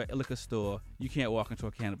walk into a liquor store, you can't walk into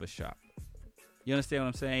a cannabis shop. You understand what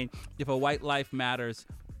I'm saying? If a white life matters,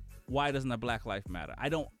 why doesn't a black life matter?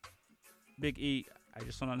 Big E, I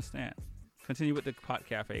just don't understand. Continue with the pot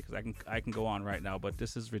cafe because I can go on right now, but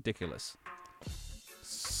this is ridiculous.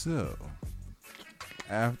 So,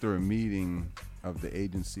 after a meeting of the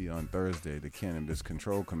agency on Thursday, the Cannabis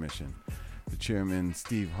Control Commission, the chairman,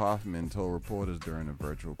 Steve Hoffman, told reporters during a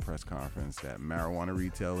virtual press conference that marijuana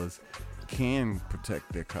retailers can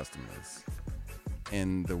protect their customers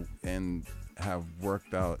and have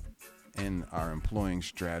worked out and are employing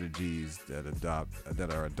strategies that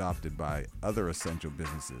are adopted by other essential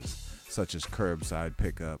businesses, such as curbside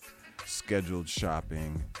pickup, scheduled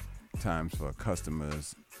shopping, times for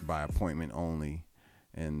customers by appointment only.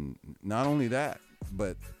 And not only that,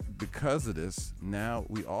 but because of this, now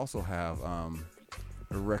we also have a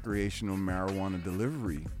recreational marijuana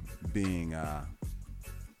delivery being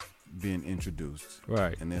introduced.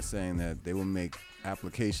 Right. And they're saying that they will make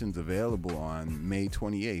applications available on May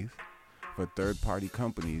 28th for third-party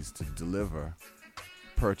companies to deliver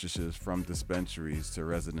purchases from dispensaries to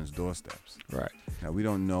residents' doorsteps. Right. Now, we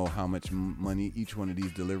don't know how much money each one of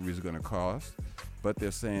these deliveries is going to cost, but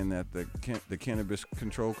they're saying that the Cannabis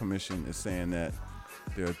Control Commission is saying that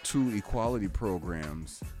there are 2 equality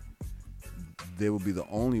programs. They will be the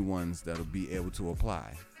only ones that will be able to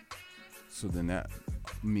apply. So then that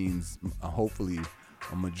means hopefully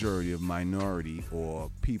a majority of minority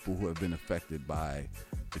or people who have been affected by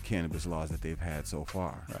the cannabis laws that they've had so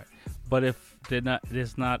far. Right. But if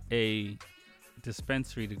there's not a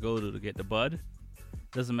dispensary to go to get the bud,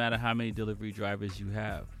 doesn't matter how many delivery drivers you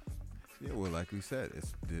have. Yeah, well, like we said,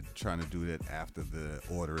 they're trying to do that after the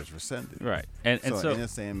order is rescinded. Right. And so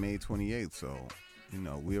it's saying May 28th. So,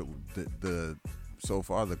 we're so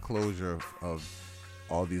far the closure of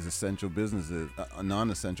all these essential businesses,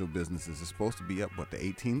 non-essential businesses, is supposed to be up, the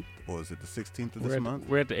 18th? Or is it the 16th of this month?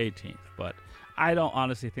 We're at the 18th, but I don't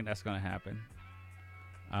honestly think that's going to happen.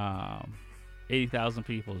 80,000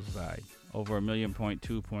 people has died. Over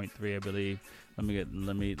 1,000,000.3, I believe. Let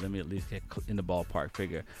me at least get in the ballpark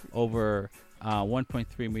figure. Over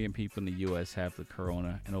 1.3 million people in the U.S. have the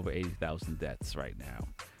corona, and over 80,000 deaths right now.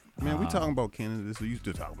 Man, we talking about Canada, so you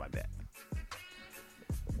still talk about that.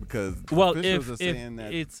 Because if are saying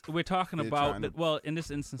that we're talking about in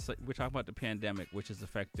this instance, we're talking about the pandemic, which is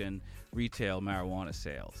affecting retail marijuana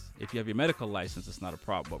sales. If you have your medical license, it's not a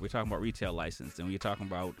problem. But we're talking about retail license, and we're talking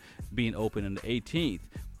about being open on the 18th.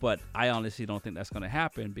 But I honestly don't think that's going to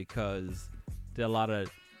happen because there are a lot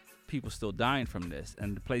of people still dying from this,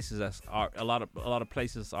 and the places a lot of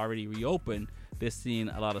places already reopened. They're seeing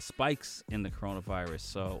a lot of spikes in the coronavirus.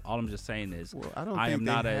 So all I'm just saying is, I don't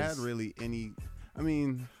think they had really any. I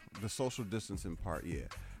mean, the social distancing part, yeah.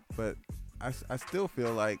 But I still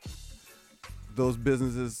feel like those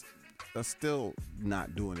businesses are still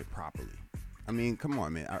not doing it properly. I mean, come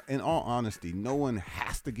on, man. In all honesty, no one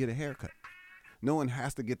has to get a haircut. No one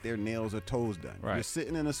has to get their nails or toes done. Right. You're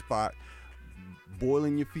sitting in a spot,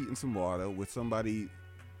 boiling your feet in some water with somebody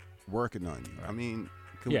working on you. Right. I mean,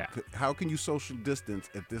 how can you social distance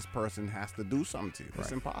if this person has to do something to you?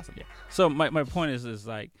 It's impossible. Yeah. So my point is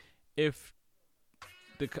like, if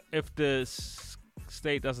the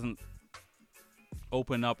state doesn't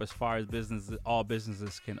open up as far as all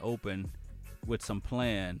businesses can open with some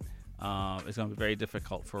plan, it's going to be very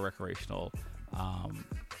difficult for recreational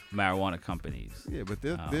marijuana companies. Yeah, but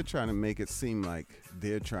they're trying to make it seem like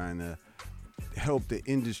they're trying to help the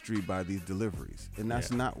industry by these deliveries, and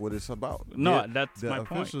that's not what it's about. No, that's my point.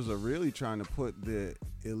 The officials are really trying to put the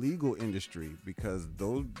illegal industry, because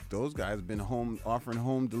those guys have been offering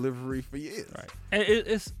home delivery for years. Right, and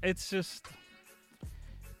it's just,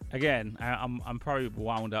 again, I'm probably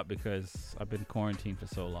wound up because I've been quarantined for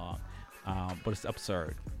so long, but it's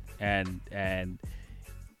absurd, and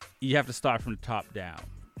you have to start from the top down.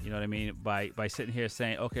 You know what I mean? By sitting here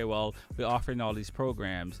saying, okay, well, we're offering all these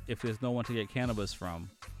programs. If there's no one to get cannabis from,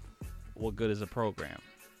 what good is a program?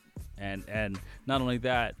 And not only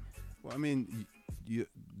that. Well, I mean, you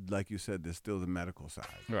like you said, there's still the medical side.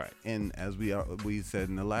 Right. And as we said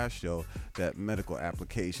in the last show, that medical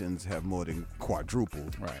applications have more than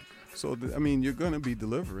quadrupled. Right. So, I mean, you're going to be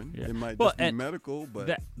delivering. Yeah. It might just be medical,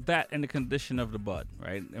 but... That and the condition of the bud,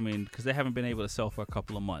 right? I mean, because they haven't been able to sell for a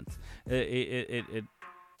couple of months. So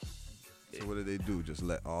what do they do? Just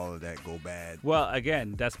let all of that go bad? Well,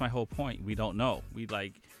 again, that's my whole point. We don't know.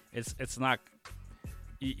 It's not,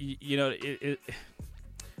 we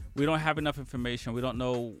don't have enough information. We don't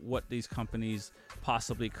know what these companies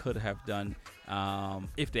possibly could have done,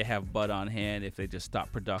 if they have bud on hand, if they just stop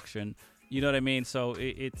production. You know what I mean? So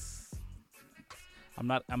I'm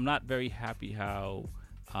not very happy how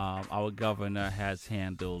our governor has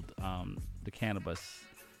handled the cannabis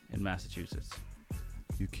in Massachusetts.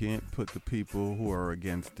 You can't put the people who are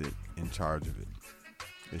against it in charge of it.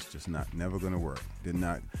 It's just never going to work. They're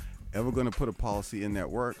not ever going to put a policy in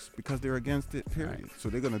that works because they're against it, period. Right. So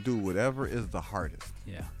they're going to do whatever is the hardest.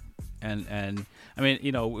 Yeah. And I mean,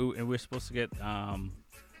 we're supposed to get one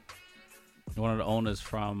of the owners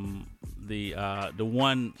from the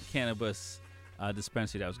one cannabis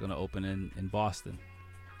dispensary that was going to open in Boston.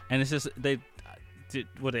 And it's just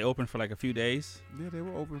were they open for like a few days? Yeah, they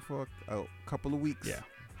were open for a couple of weeks. Yeah,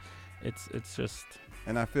 it's just.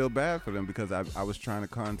 And I feel bad for them because I was trying to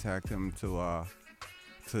contact him to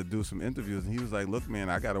do some interviews, and he was like, "Look, man,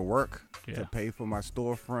 I got to work to pay for my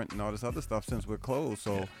storefront and all this other stuff since we're closed."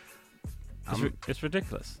 So it's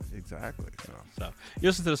ridiculous. Exactly. So you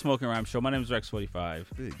listen to the Smoking Rhyme Show. My name is Rex45.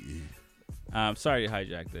 Big E. Sorry to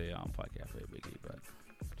hijack the podcast for Big E, but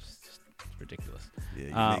it's ridiculous. Yeah,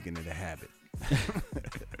 you're making it a habit.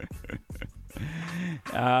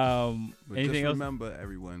 But anything just remember,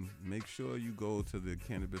 everyone, make sure you go to the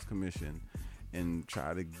Cannabis Commission and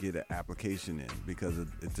try to get an application in, because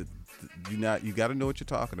you got to know what you're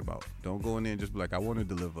talking about. Don't go in there and just be like, I want to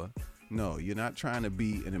deliver. No, you're not trying to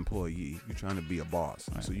be an employee. You're trying to be a boss.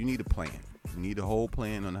 Right. So you need a plan. You need a whole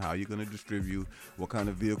plan on how you're going to distribute, what kind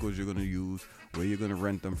of vehicles you're going to use, where you're going to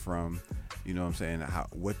rent them from. You know what I'm saying?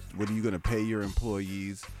 What are you going to pay your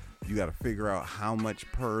employees? You got to figure out how much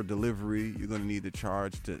per delivery you're going to need to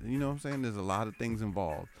charge to, you know what I'm saying? There's a lot of things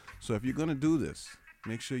involved. So if you're going to do this,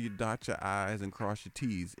 make sure you dot your I's and cross your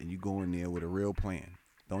T's and you go in there with a real plan.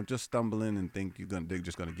 Don't just stumble in and think they're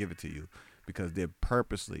just going to give it to you, because they're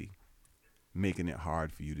purposely making it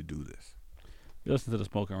hard for you to do this. You listen to the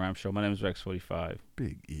Smoking Rhyme Show. My name is Rex45.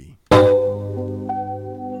 Big E.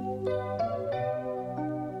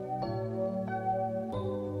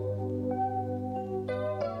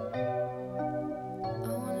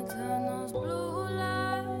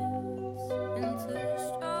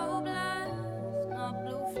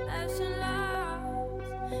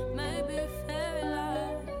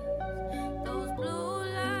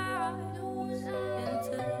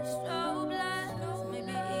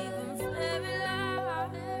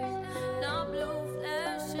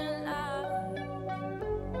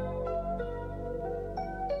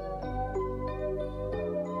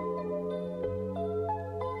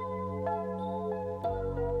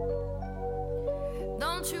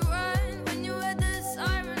 Don't you run when you hear the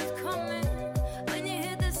sirens coming. When you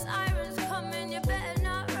hear the sirens coming, you better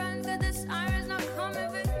not run, 'cause the sirens not coming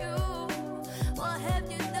for you. What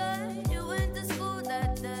have you done? You went to school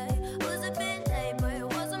that day. Was a bit late, but it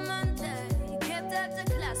was a Monday. You kept after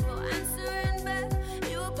class for answering back.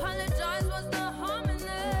 You apologized, was the harm in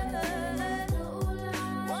that?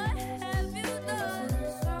 What have you done?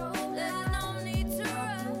 There's no need to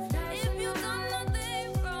run. If you've done nothing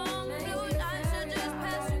wrong, your life should just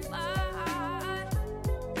pass you by.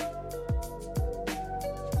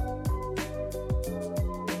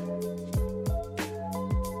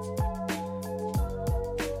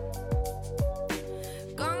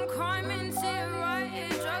 Gun crime into your right ear,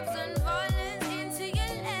 drugs and violence into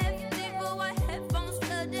your left ear. But what headphones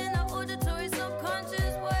flood in the auditory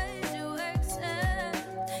subconscious ways you accept.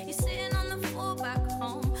 You're sitting on the floor back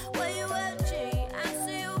home. Where you at, G?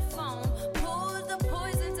 Answer your phone. Pause the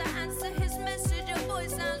poison to answer his message. Your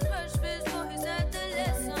voice sounds rushed before he's at the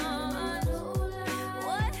lesson.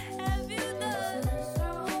 What have you done?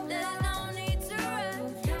 There's no need to run.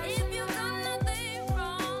 If you've done nothing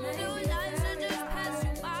wrong, your life should just pass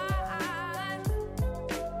you by.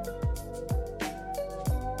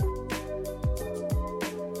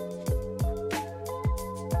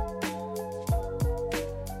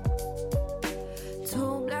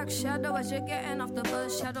 Tall black shadow as you're getting off the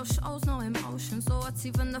bus. Shadow shows no emotion, so what's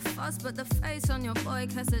even the fuss? But the face on your boy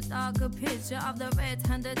casts a darker picture of the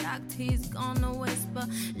red-handed act he's gonna whisper.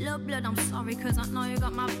 Little blood, I'm sorry, 'cause I know you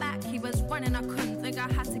got my back. He was running, I couldn't think I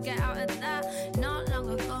had to get out of that. Not long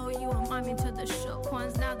ago, you remind me to the shook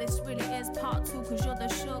ones. Now this really is part two, 'cause you're the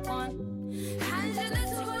shook one. Hands you the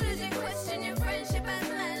tool as you question your friendship as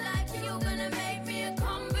men like you. Gonna make me a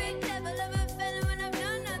convict, level of a felon when I've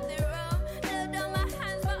done nothing wrong. Blood on my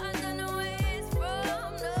hands, but I don't know where it's from.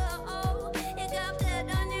 No, you got blood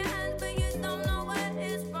on your hands, but you don't know where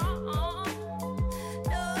it's from.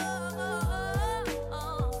 No,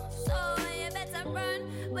 so you better run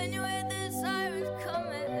when you hear the sirens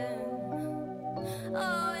coming.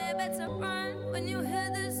 Oh, you better run when you hear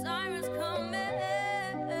the sirens coming.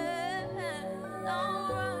 Don't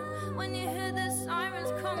run when you hear the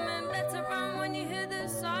sirens coming. Better run when you hear the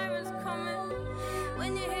sirens coming.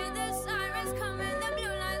 When you hear the sirens coming, the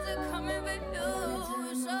blue lines are coming with you.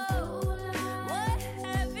 So, what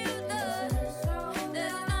have you done?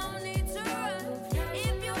 There's no need to run.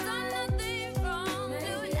 If you've done nothing wrong,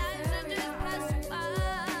 your life should just pass you by.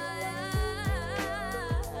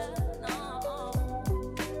 No.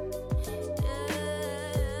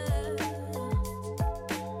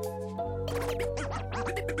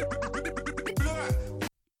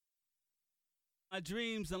 My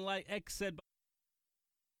dreams, and like X said.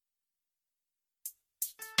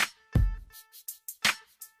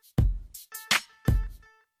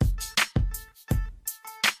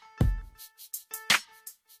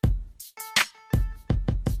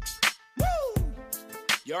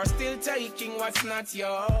 You're still taking what's not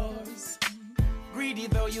yours. Greedy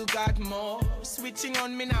though you got more. Switching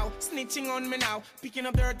on me now, snitching on me now. Picking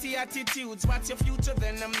up dirty attitudes. What's your future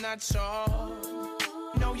then? I'm not sure.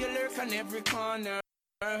 Now you lurk on every corner,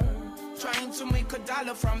 trying to make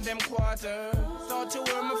 $1 from them quarters. Thought you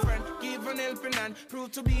were my friend, give an helping hand.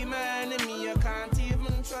 Prove to be my enemy, I can't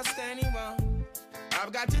even trust anyone.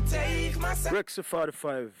 I've got to take myself.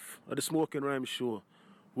 Rex45 at the Smoking Rhyme Show.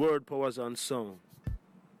 Word powers and sound.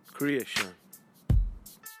 Creation.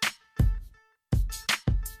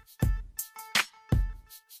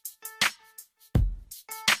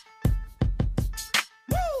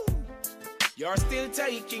 You're still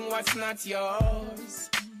taking what's not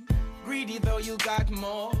yours. Greedy though you got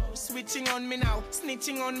more. Switching on me now,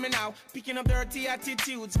 snitching on me now. Picking up dirty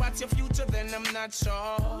attitudes. What's your future then? I'm not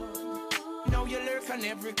sure. Now you lurk on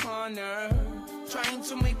every corner, trying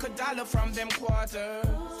to make $1 from them quarters.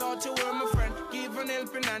 Thought you were my friend, give an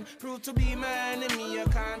helping hand. Prove to be my enemy, I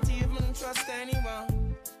can't even trust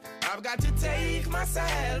anyone. I've got to take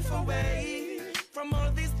myself away from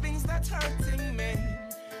all these things that's hurting me.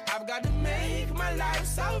 I've got to make my life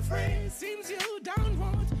so free. Seems you don't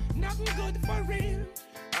want nothing good for real.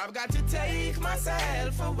 I've got to take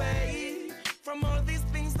myself away from all these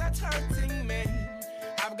things that's hurting me.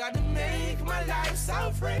 I've got to make my life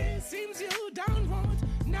so free. Seems you don't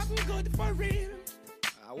want nothing good for real.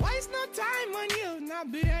 Waste no time on you,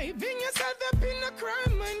 not behaving yourself up in a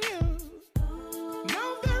crime on you.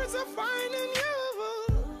 Now there's a fine in you.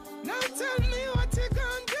 Now tell me what you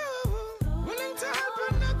gonna do. Willing to help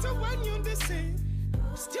but not to want you to see.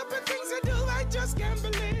 Stupid things you do, I just can't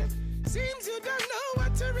believe. Seems you don't know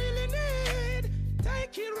what you really need.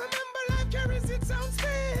 Take it, remember life carries its own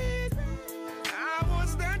speed. I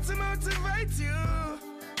was there to motivate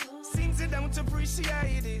you. Seems you don't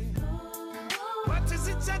appreciate it. What is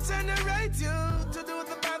it that generate you to do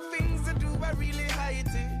the bad things to do? I really hate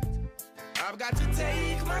it. I've got to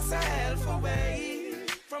take myself away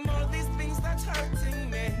from all these things that's hurting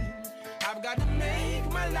me. I've got to make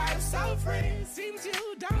my life so free. Seems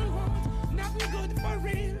you don't want nothing good for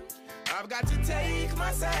real. I've got to take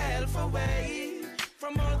myself away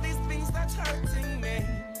from all these things that's hurting me.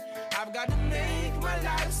 I've got to make my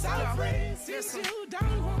life so free. Seems you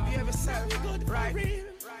don't want nothing good for real.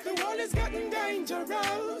 The world is getting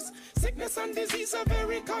dangerous. Sickness and disease are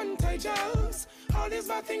very contagious. All these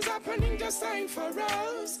bad things happening just ain't for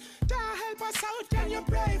us. Jah help us out, can you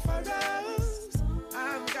pray for us?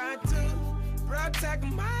 I've got to protect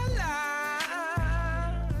my life.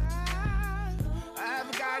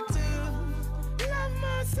 I've got to love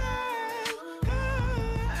myself.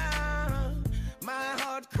 My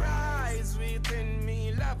heart cries within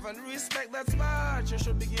me. Love and respect, that's what you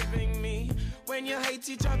should be giving me. When you hate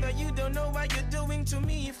each other, you don't know what you're doing to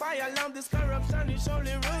me. If I allow this corruption, it's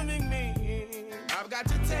only ruining me. I've got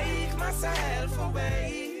to take myself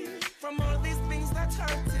away from all these things that's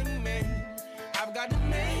hurting me. I've got to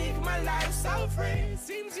make my life so free.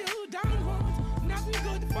 Seems you don't want nothing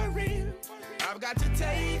good for real. I've got to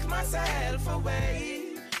take myself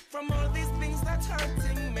away from all these things that's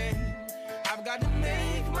hurting me. I've got to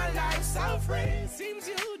make my life so free. Seems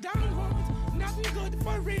you don't want nothing good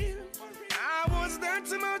for real. I was there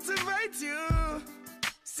to motivate you.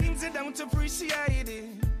 Seems you don't appreciate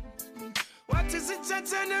it. What is it that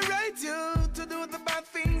generates you to do the bad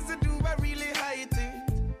things to do? I really hate it.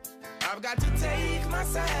 I've got to take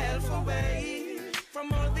myself away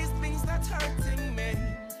from all these things that's hurting me.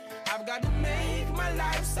 I've got to make my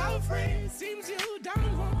life so free. Seems you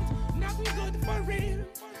don't want nothing good for real.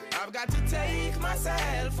 I've got to take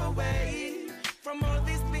myself away from all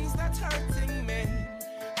these things that's hurting me.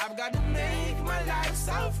 I've got to make my life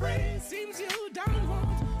so free. Seems you don't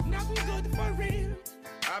want nothing good for real.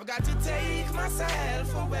 I've got to take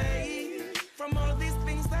myself away from all these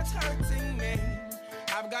things that's hurting me.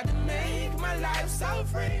 I've got to make my life so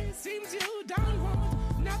free. Seems you don't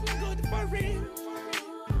want nothing good for real.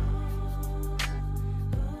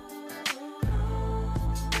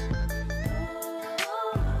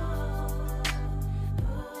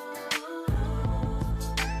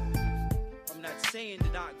 I'm not saying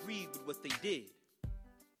that I agree with what they did.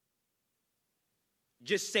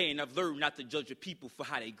 Just saying I've learned not to judge a people for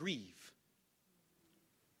how they grieve.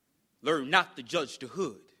 Learn not to judge the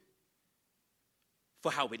hood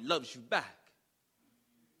for how it loves you back.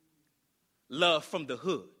 Love from the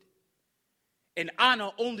hood. And honor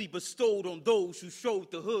only bestowed on those who showed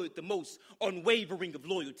the hood the most unwavering of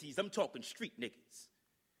loyalties. I'm talking street niggas.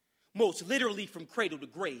 Most literally from cradle to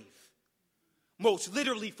grave. Most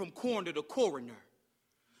literally from corner to coroner.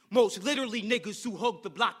 Most literally niggas who hug the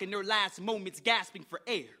block in their last moments gasping for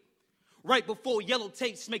air. Right before yellow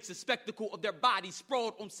tapes makes a spectacle of their bodies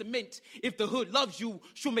sprawled on cement. If the hood loves you,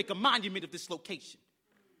 she'll make a monument of this location.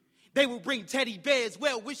 They will bring teddy bears,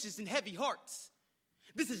 well wishes, and heavy hearts.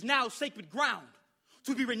 This is now sacred ground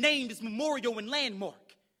to be renamed as memorial and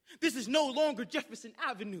landmark. This is no longer Jefferson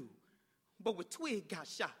Avenue, but where Twig got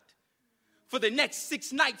shot. For the next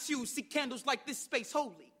 6 nights, you'll see candles like this space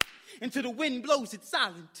holy. Until the wind blows, it's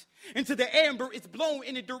silent. Until the amber is blown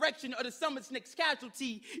in the direction of the summit's next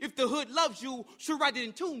casualty. If the hood loves you, she'll write it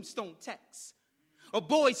in tombstone text. A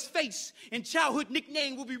boy's face and childhood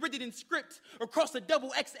nickname will be written in script across a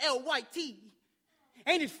double XL white tee.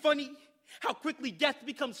 Ain't it funny how quickly death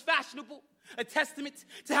becomes fashionable? A testament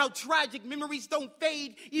to how tragic memories don't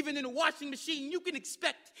fade, even in a washing machine. You can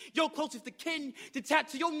expect your closest of kin to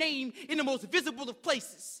tattoo your name in the most visible of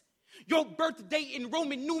places. Your birthday in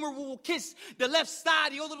Roman numeral will kiss the left side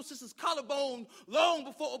of your little sister's collarbone long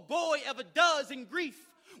before a boy ever does in grief.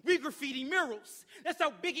 We graffiti murals. That's how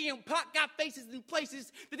Biggie and Pac got faces in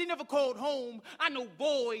places that they never called home. I know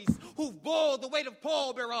boys who've bore the weight of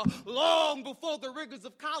pallbearer long before the rigors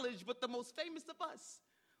of college, but the most famous of us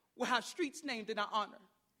will have streets named in our honor.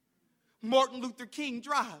 Martin Luther King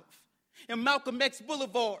Drive and Malcolm X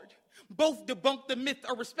Boulevard both debunk the myth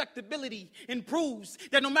of respectability and proves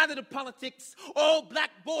that no matter the politics, all black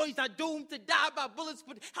boys are doomed to die by bullets.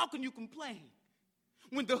 But how can you complain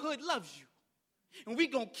when the hood loves you? And we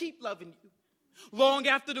gonna keep loving you long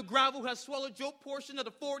after the gravel has swallowed your portion of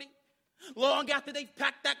the 40. Long after they've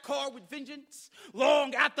packed that car with vengeance.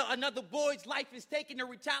 Long after another boy's life is taken in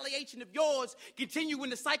retaliation of yours.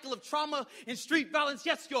 Continuing the cycle of trauma and street violence.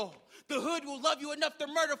 Yes, y'all. The hood will love you enough to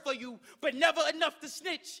murder for you, but never enough to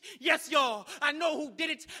snitch. Yes, y'all. I know who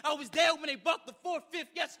did it. I was there when they bucked the 4/5.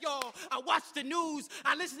 Yes, y'all. I watched the news.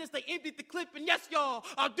 I listened as they emptied the clip. And yes, y'all.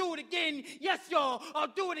 I'll do it again. Yes, y'all. I'll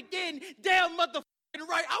do it again. Damn motherfucking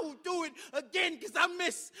right. I will do it again because I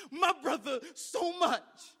miss my brother so much.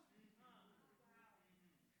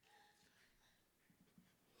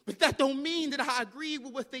 But that don't mean that I agree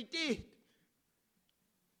with what they did.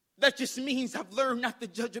 That just means I've learned not to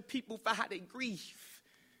judge a people for how they grieve.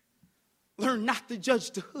 Learn not to judge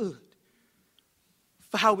the hood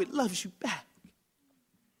for how it loves you back.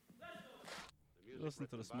 Listen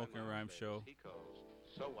to the Smoking Rhyme Show.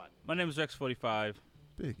 My name is Rex45.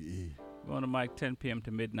 Big E. We're on the mic 10 p.m.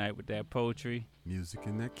 to midnight with that poetry. Music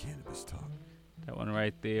and that cannabis talk. That one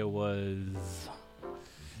right there was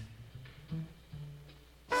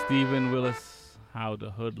Stephen Willis, How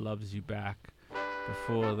the Hood Loves You Back.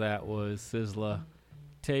 Before that was Sizzler,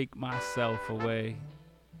 Take Myself Away.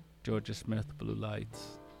 Georgia Smith, Blue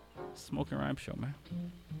Lights. Smoking Rhyme Show, man.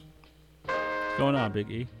 What's going on, Big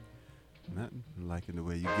E? Nothing. I'm liking the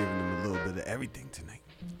way you're giving them a little bit of everything tonight.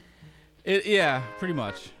 Yeah, pretty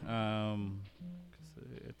much. 'Cause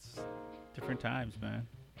it's different times, man.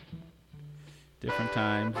 Different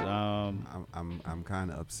times. I'm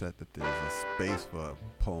kind of upset that there's a space for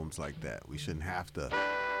poems like that. We shouldn't have to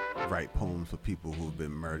write poems for people who've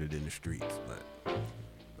been murdered in the streets, but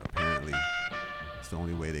apparently it's the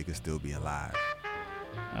only way they can still be alive.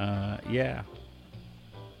 Yeah.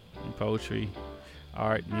 And poetry,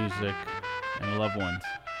 art, music, and loved ones.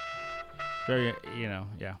 Very,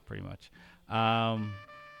 yeah, pretty much.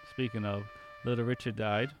 Speaking of, Little Richard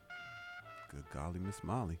died. Good golly, Miss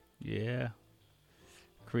Molly. Yeah.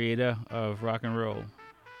 Creator of rock and roll.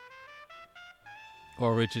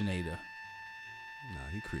 Originator. No,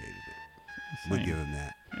 he created it. We'll give him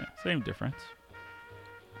that. Yeah, same difference.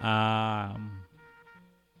 It's a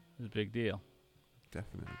big deal.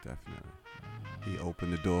 Definitely. He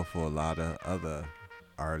opened the door for a lot of other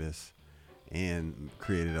artists and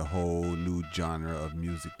created a whole new genre of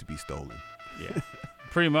music to be stolen. Yeah,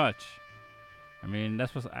 pretty much. I mean,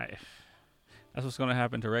 that's what's going to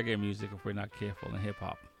happen to reggae music if we're not careful in hip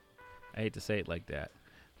hop. I hate to say it like that.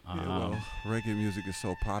 Yeah, well, reggae music is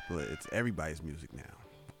so popular, it's everybody's music now.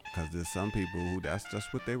 Because there's some people who that's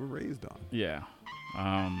just what they were raised on. Yeah.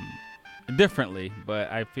 Differently,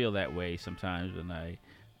 but I feel that way sometimes when I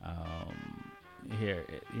hear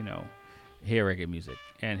reggae music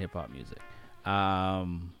and hip hop music.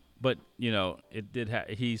 But it did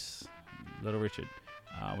he's Little Richard.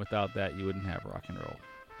 Without that, you wouldn't have rock and roll.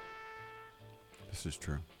 This is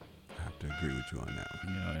true. I have to agree with you on that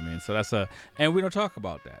one. You know what I mean? So that's and we don't talk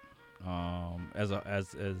about that as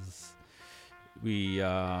we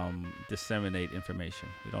disseminate information.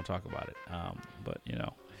 We don't talk about it. But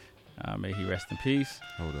may he rest in peace.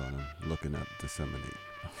 Hold on, I'm looking up disseminate.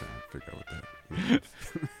 I'm trying to figure out what that means.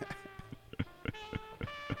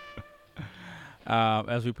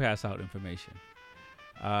 As we pass out information,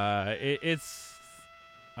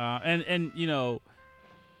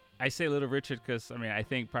 I say Little Richard because I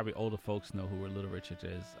think probably older folks know who Little Richard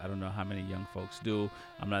is. I don't know how many young folks do.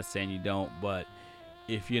 I'm not saying you don't, but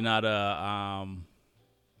if you're not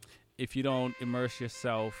if you don't immerse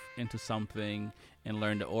yourself into something and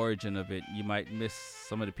learn the origin of it, you might miss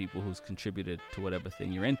some of the people who's contributed to whatever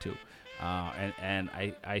thing you're into. And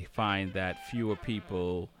I find that fewer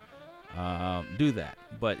people do that.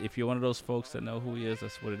 But if you're one of those folks that know who he is,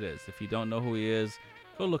 that's what it is. If you don't know who he is,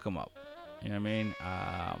 go look him up. You know what I mean?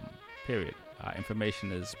 Period.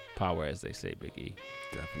 Information is power, as they say, Big E.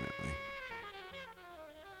 Definitely.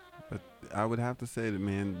 But I would have to say the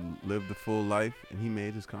man lived a full life, and he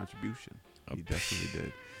made his contribution. He definitely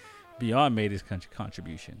did. beyond made his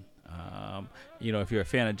contribution. You know, if you're a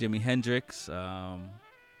fan of Jimi Hendrix, Jimi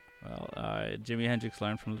Hendrix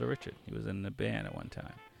learned from Little Richard. He was in the band at one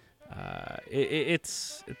time.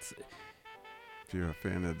 It's If you're a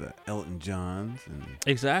fan of the Elton Johns and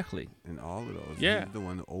exactly and all of those, yeah, he's the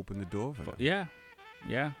one that opened the door for them.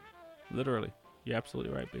 Yeah, literally. You're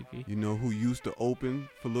absolutely right, Big E. You know who used to open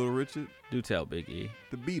for Little Richard? Do tell, Big E.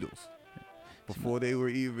 The Beatles. Before they were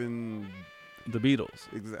even the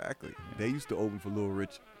Beatles. Exactly. Yeah. They used to open for Little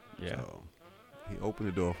Richard. Yeah. So he opened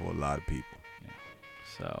the door for a lot of people. Yeah.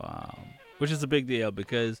 So, which is a big deal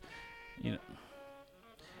because,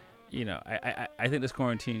 I think this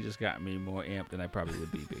quarantine just got me more amped than I probably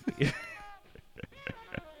would be, Big E.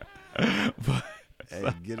 But, hey,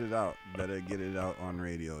 get it out. Better get it out on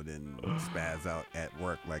radio than spaz out at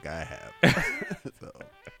work like I have. So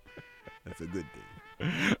that's a good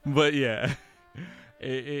thing. But yeah,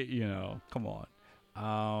 come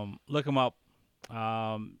on. Look him up.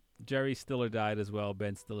 Jerry Stiller died as well.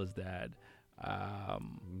 Ben Stiller's dad.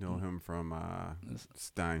 Know him from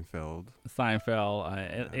Steinfeld.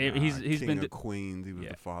 He's King been of Queens. He was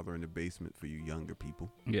the father in the basement for you younger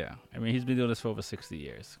people. Yeah, I mean he's been doing this for over 60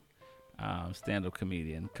 years. Stand-up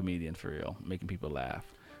comedian for real, making people laugh.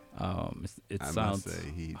 It sounds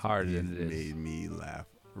harder than it is. Made me laugh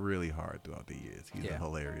really hard throughout the years. He's a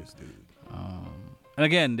hilarious dude. And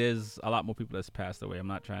again, there's a lot more people that's passed away. I'm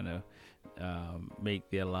not trying to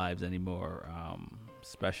make their lives any more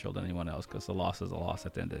special than anyone else because a loss is a loss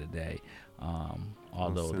at the end of the day.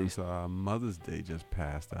 Although since Mother's Day just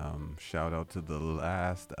passed, shout out to the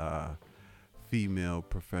last female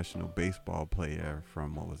professional baseball player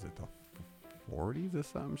from, what was it, the 40s or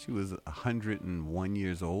something? She was 101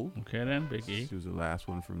 years old. Okay then, Big E. She was the last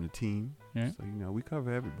one from the team. Yeah. So, we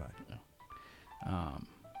cover everybody. Yeah.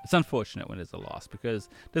 It's unfortunate when there's a loss because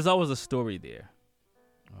there's always a story there.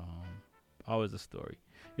 Always a story.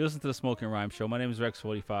 You listen to the Smoking Rhyme Show. My name is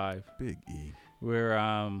Rex45. Big E. We're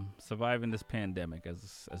surviving this pandemic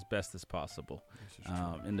as best as possible,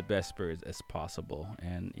 in the best spirits as possible.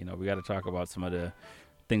 And, we got to talk about some of the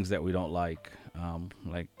things that we don't like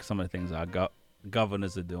some of the things our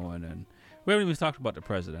governors are doing. And we haven't even talked about the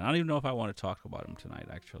president. I don't even know if I want to talk about him tonight,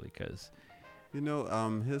 actually, because...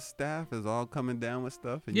 his staff is all coming down with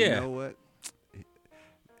stuff. And you know what?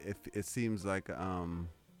 It seems like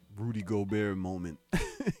Rudy Gobert moment,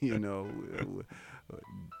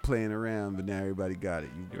 playing around, but now everybody got it.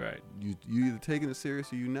 You're right. You either taking it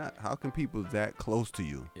serious or you not. How can people that close to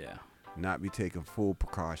you not be taking full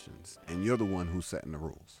precautions? And you're the one who's setting the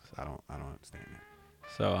rules. I don't understand that.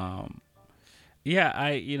 So,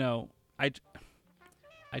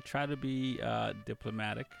 I try to be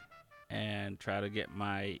diplomatic and try to get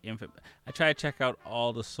my info. I try to check out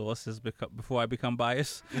all the sources before I become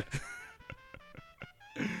biased.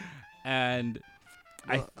 And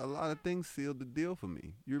a lot of things sealed the deal for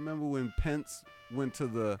me. You remember when Pence went to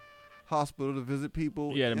the hospital to visit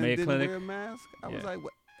people the and Mayo didn't Clinic. wear a mask? I was like,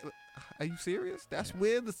 what? Are you serious? That's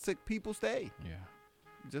where the sick people stay. Yeah.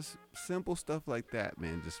 Just simple stuff like that,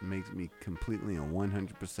 man, just makes me completely and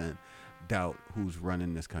 100% doubt who's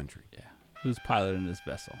running this country. Yeah. Who's piloting this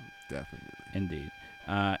vessel. Definitely. Indeed.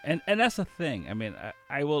 And that's the thing. I mean,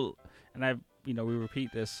 I will, and I've, we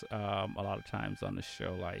repeat this a lot of times on the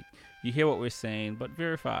show. Like, you hear what we're saying, but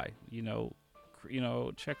verify.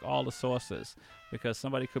 Check all the sources because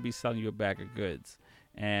somebody could be selling you a bag of goods,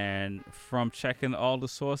 and from checking all the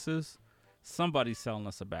sources, somebody's selling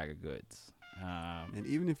us a bag of goods. And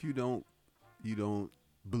even if you don't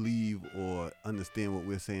believe or understand what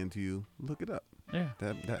we're saying to you, look it up. Yeah,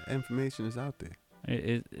 that information is out there.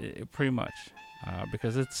 It pretty much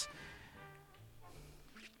because it's.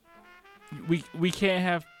 We can't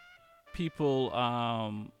have people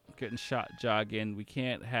getting shot jogging. We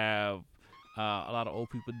can't have a lot of old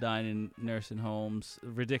people dying in nursing homes.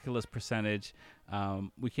 Ridiculous percentage.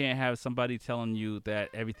 We can't have somebody telling you that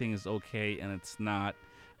everything is okay and it's not.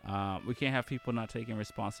 We can't have people not taking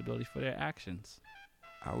responsibility for their actions.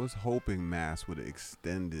 I was hoping Mass would have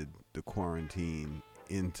extended the quarantine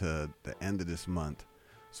into the end of this month,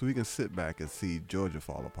 so we can sit back and see Georgia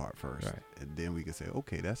fall apart first, right. And then we can say,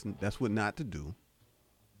 okay, that's what not to do,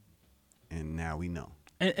 and now we know.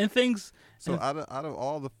 And things. So out of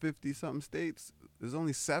all the 50-something states, there's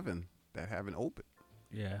only 7 that haven't opened.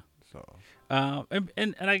 Yeah. So.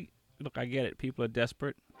 And I get it. People are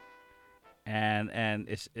desperate, and I'm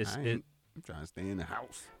trying to stay in the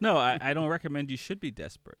house. No, I don't recommend you should be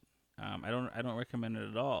desperate. I don't recommend it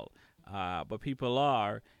at all. But people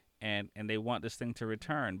are, and they want this thing to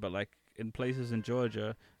return. But like in places in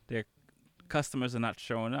Georgia, their customers are not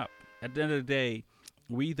showing up. At the end of the day,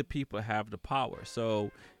 we the people have the power.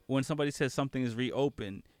 So when somebody says something is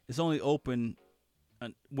reopened, it's only open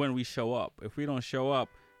when we show up. If we don't show up,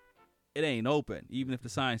 it ain't open, even if the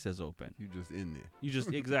sign says open. You just in there. You just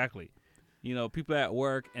exactly. You know, people at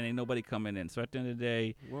work and ain't nobody coming in. So at the end of the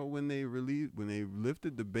day, well, when they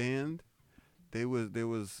lifted the ban, there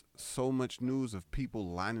was so much news of people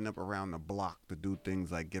lining up around the block to do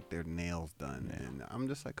things like get their nails done, and I'm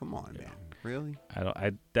just like, come on, man, really?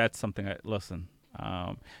 That's something. Listen.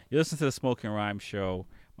 You listen to the Smoking Rhyme Show.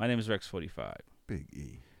 My name is Rex45. Big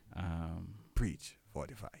E. Preach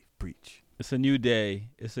 45. Preach. It's a new day.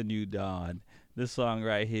 It's a new dawn. This song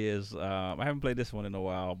right here is, I haven't played this one in a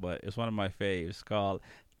while, but it's one of my faves. It's called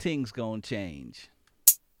Things Gonna Change.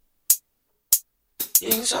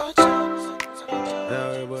 Things are changing.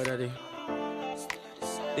 Don't worry about that.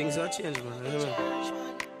 Things are changing, man. You know?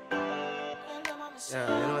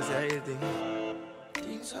 Yeah, you know what's everything.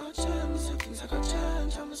 Things are changing, things are gonna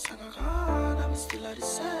change. I'm a singer, I'm still the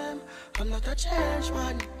same. I'm not a change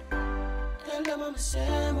man. Tell them I'm the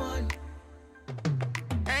same one.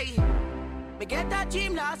 Hey, me get that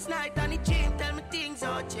dream last night and the dream tell me things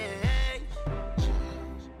all change.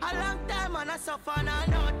 A long time and I suffer and I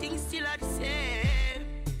know things still are the same.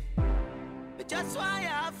 But just why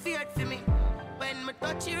I have feared for me. When me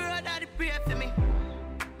touch the road I pray for me.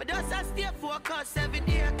 But just I stay focused every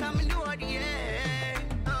day cause me know the end.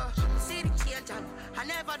 See the change and I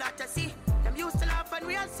never that to see. Them used to laugh and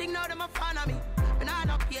real sing, now them a fan of me. When I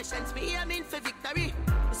have patience, me aiming for victory.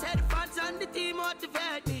 Me say the fans and the team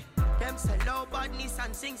motivate me. Them say low badness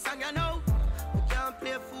and sing song, you know. You can't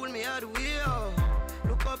play fool me all the way, oh.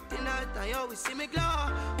 Look up tonight and you always see me glow.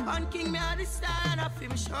 On King me at the stand, I feel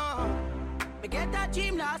me sure. Me get that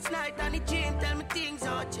dream last night and the dream tell me things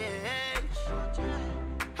all change.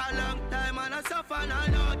 A long time and I suffer and I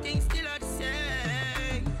know things still are the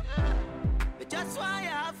same. But just why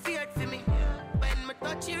I have feared for me. When me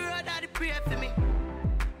touch the road I pray for me.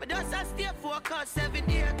 But just I stay focused every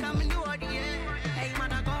day cause me know the end. Hey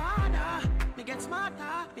man I go harder, me get smarter.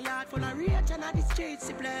 Me heart full of rage and I the streets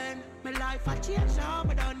to blend. My life I change now,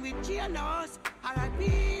 me done with jail loss.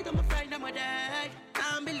 R.I.P. to my friend and my dad.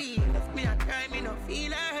 Can't believe if me a cry me no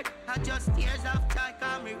feel hurt. I just tears of joy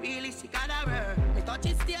cause me really sick of the world. Me touch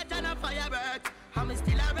it state and a fireworks. And me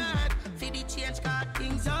still a work. See the change cause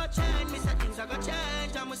things all change. Me say things are gonna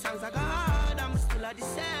change and my songs are gone. And me still are the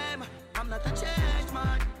same. I'm not a change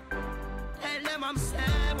man. Tell them I'm the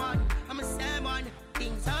same one. I'm the same one.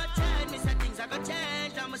 Things all change. Me say things are gonna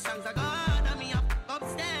change and my songs are gone. And me up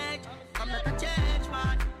upstage. I'm not a change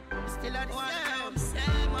man. Me still are the same. I'm the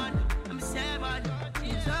same one. I'm the same one.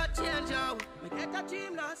 Things all change now. Me get a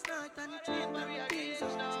dream last night and the dream that we things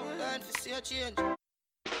now. Time to see a change.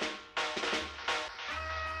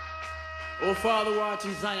 Oh Father, watch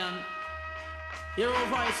in Zion, hear our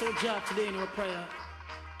voice, O Jah, today in our prayer,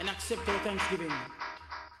 and accept our thanksgiving.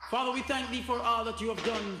 Father, we thank Thee for all that You have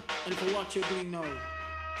done and for what You're doing now.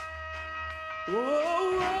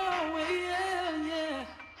 Oh, yeah, yeah.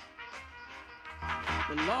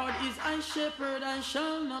 The Lord is my shepherd, I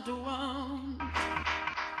shall not want.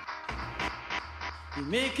 He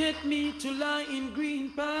maketh me to lie in green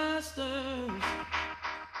pastures.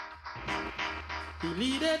 He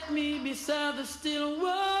leadeth me beside the still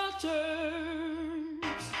waters.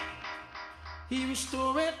 He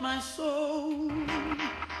restoreth my soul.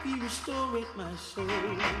 He restoreth my soul.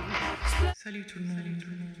 Salut tout le monde.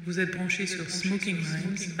 Vous êtes branchés sur Smoking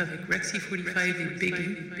Rhymes avec Rexy45 et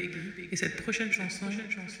Biggie. Et cette prochaine chanson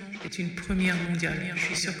est une première mondiale. Je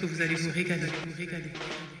suis sûr que vous allez vous régaler.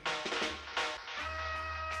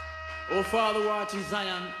 Oh Father, watch in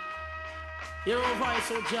Zion, hear our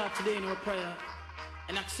voice, O Jah, today in our prayer,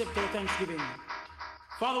 and accept our thanksgiving.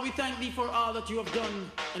 Father, we thank Thee for all that You have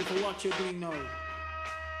done and for what You're doing now.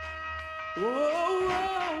 Oh,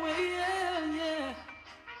 yeah, yeah.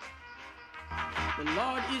 The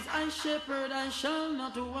Lord is my shepherd, I shall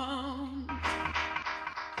not want.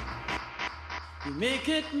 He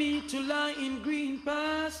maketh me to lie in green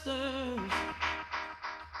pastures.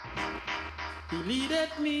 He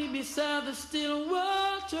leadeth me beside the still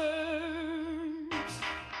waters.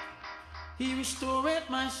 He restoreth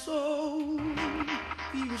my soul.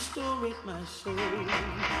 He restoreth my soul.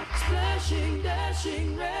 Splashing,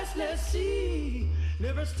 dashing, restless sea.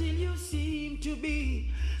 Never still You seem to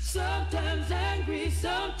be. Sometimes angry,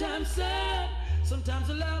 sometimes sad. Sometimes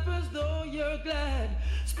you laugh as though you're glad.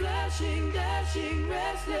 Splashing, dashing,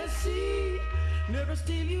 restless sea. Never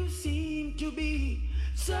still You seem to be.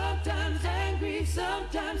 Sometimes angry,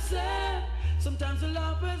 sometimes sad. Sometimes you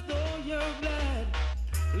laugh as though you're glad.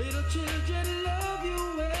 Little children love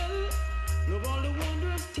You well. Love all the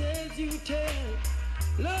wondrous tales You tell.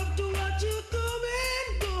 Love to watch you come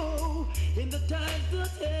and go in the tides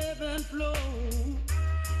that ebb and flow.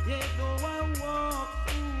 Yet though I walk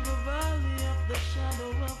through the valley of the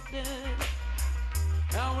shadow of death,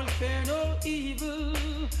 I will fear no evil,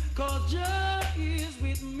 'cause Jah is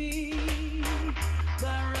with me.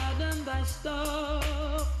 Thy rod and thy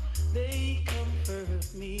staff, they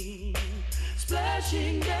comfort me.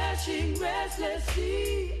 Splashing, dashing, restless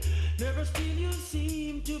sea, never still you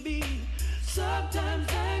seem to be. Sometimes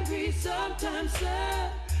angry, sometimes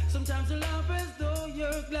sad, sometimes you laugh as though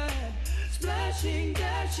you're glad. Splashing,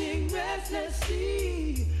 dashing, restless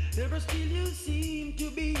sea, never still you seem to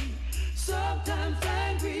be. Sometimes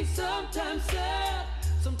angry, sometimes sad,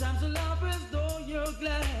 sometimes you laugh as though you're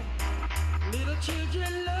glad. Little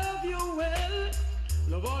children love you well,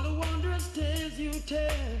 love all the wondrous tales you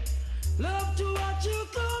tell. Love to watch you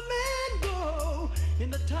come and go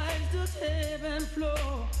in the tides that ebb and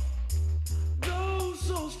flow. Though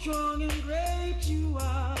so strong and great you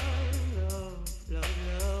are, love, love,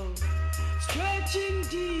 love, stretching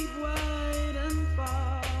deep, wide and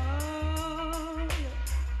far.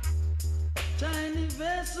 Tiny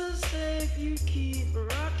vessels safe you keep,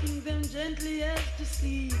 rocking them gently as to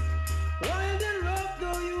sleep. Wild and rough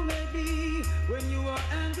though you may be, when you are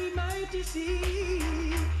angry, mighty sea.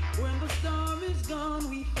 When the storm is gone,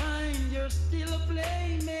 we find you're still a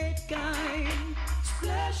playmate kind.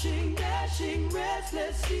 Splashing, dashing,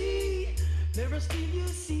 restless sea, never still you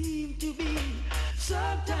seem to be.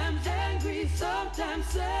 Sometimes angry, sometimes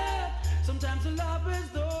sad, sometimes you laugh as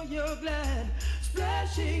though you're glad.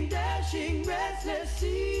 Splashing, dashing, restless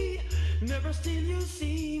sea, never still you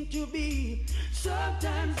seem to be.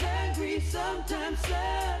 Sometimes angry, sometimes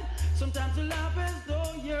sad, sometimes you laugh as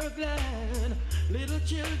though you're glad. Little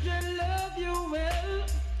children love you well,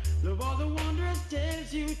 love all the wondrous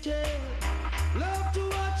tales you tell. Love to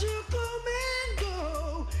watch you come and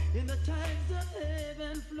go in the tides that ebb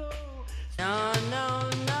and flow. No, no,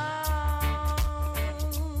 no.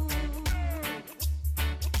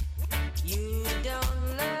 You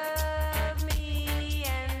don't love me,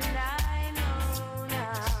 and I know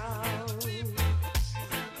now.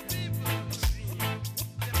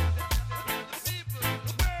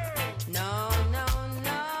 No, no,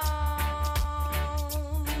 no.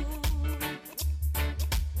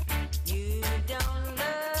 You don't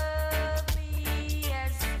love me,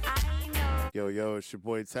 yes, I know. Yo, it's your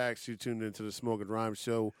boy Tax. You tuned into the Smoking Rhyme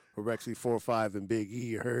Show with Rexy 45 and Big E.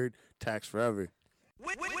 You heard? Tax forever.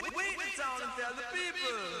 Wait in town and tell the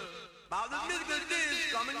people about the musical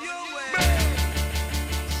dish coming your way.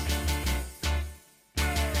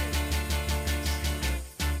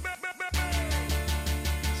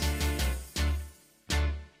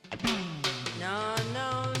 No,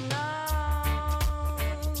 no, no.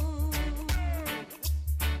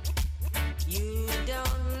 You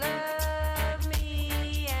don't love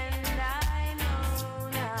me, and I know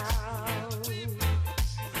now.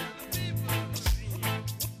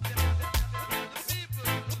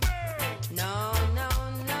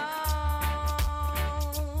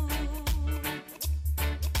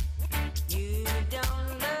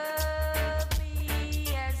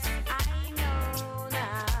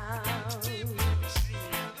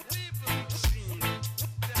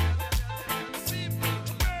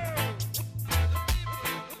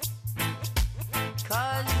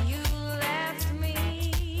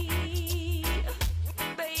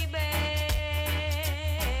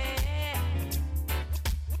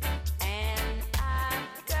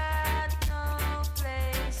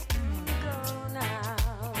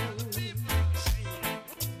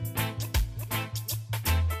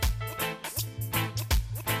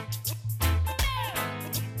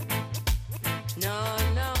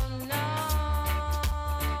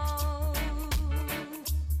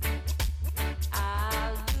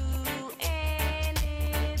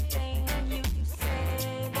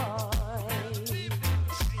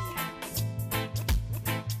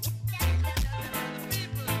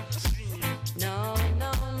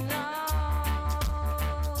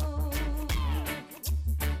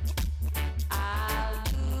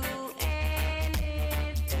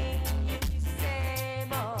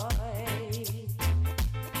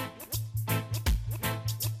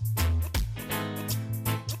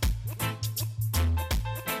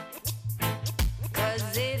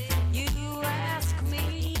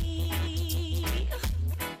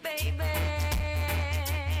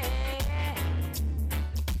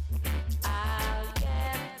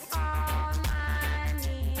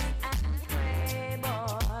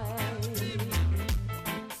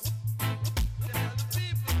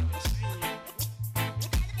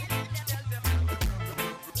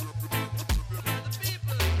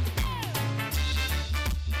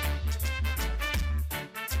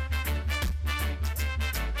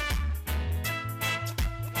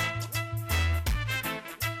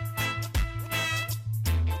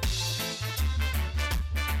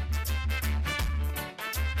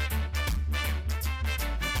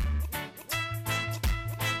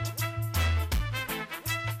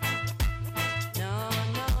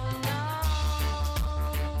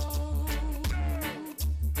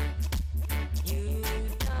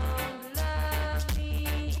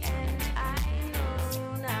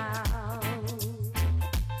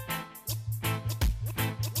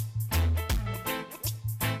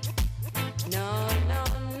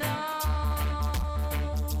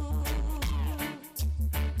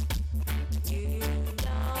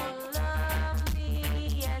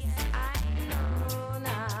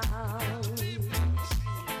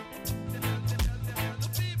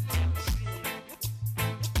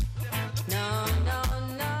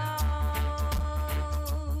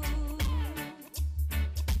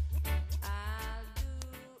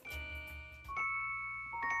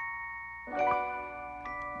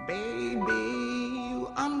 Baby, you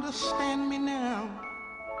understand me now.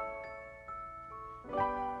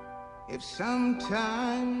 If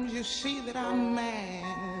sometimes you see that I'm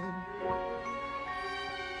mad,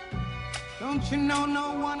 don't you know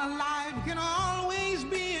no one alive can always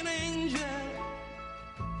be an angel?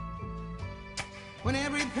 When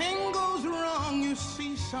everything goes wrong, you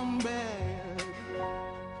see some bad.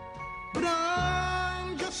 But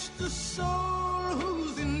I'm just a soul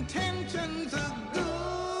whose intentions are good.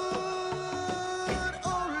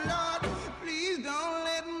 Oh Lord, please don't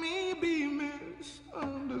let me be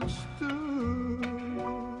misunderstood.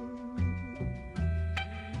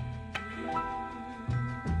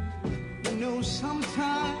 You know,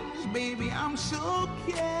 sometimes, baby, I'm so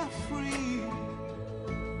carefree,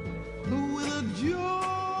 with a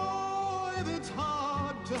joy that's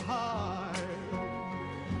hard to hide.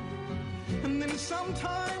 And then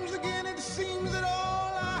sometimes again it seems that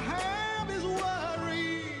all I have is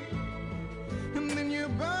worry. And then you're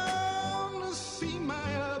bound to see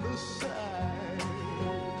my other side.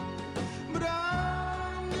 But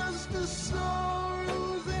I'm just a soul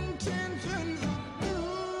whose intentions are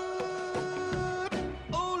good.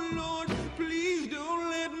 Oh Lord, please don't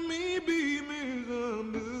let me be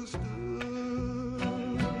misunderstood.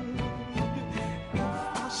 If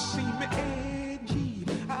I seem edgy,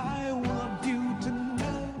 I want you to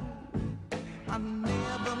know I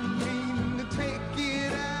never mean to take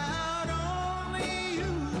it out on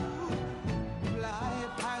you.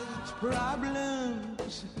 Life has its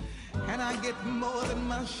problems, and I get more than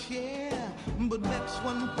my share. But that's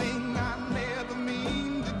one thing I never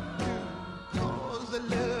mean to do, 'cause I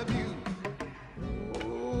love you.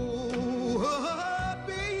 Oh,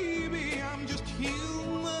 baby, I'm just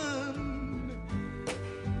human.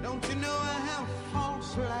 Don't you know I have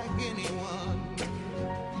faults like anyone?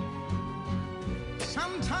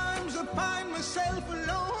 Sometimes I find myself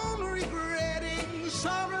alone regretting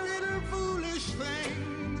some little foolish thing,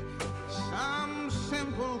 some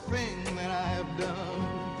simple thing that I've done.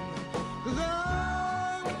 'Cause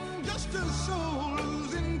I'm just a soul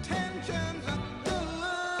whose intentions are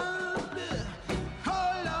good.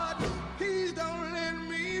 Oh Lord, please don't let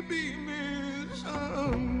me be misunderstood.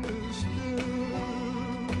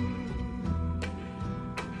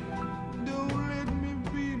 Don't let me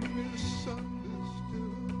be misunderstood.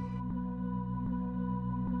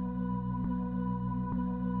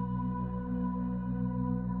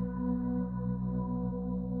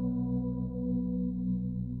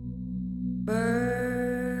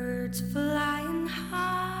 Birds flying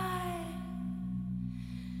high,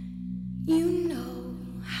 you know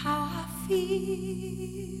how I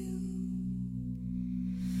feel.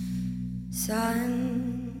 Sun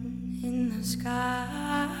in the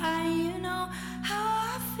sky, you know how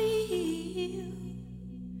I feel.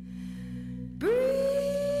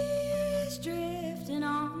 Breeze drifting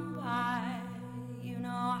on by, you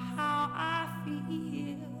know how I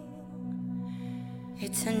feel.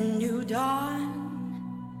 It's a new dawn,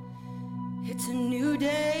 it's a new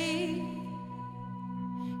day,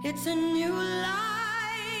 it's a new life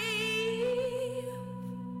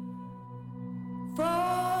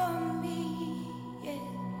for me, yeah.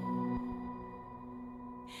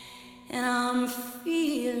 And I'm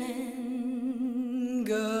feeling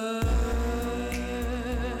good.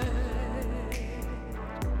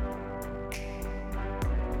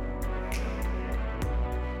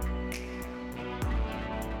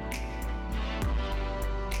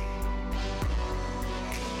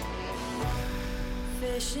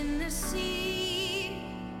 Fish in the sea,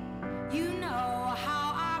 you know how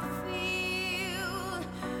I feel.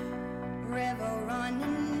 River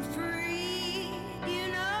running free, you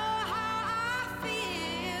know how I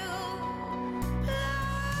feel.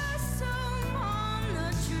 Blossom on the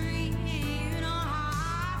tree, you know how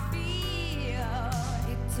I feel.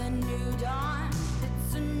 It's a new dawn,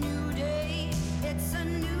 it's a new day, it's a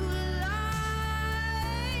new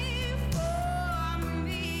life for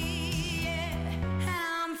me, yeah. And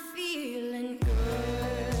I'm feeling good.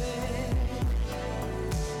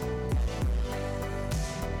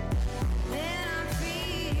 And I'm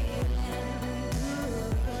feeling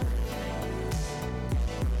good.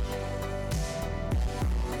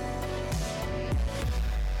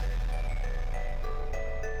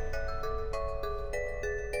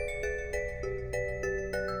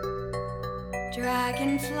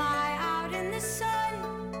 Dragonfly out in the sun,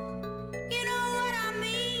 you know what I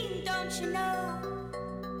mean, don't you know?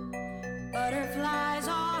 Butterflies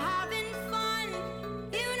all having fun,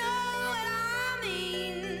 you know what I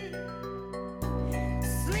mean.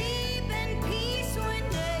 Sleep in peace when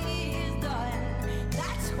day is done,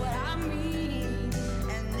 that's what I mean.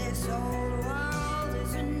 And this old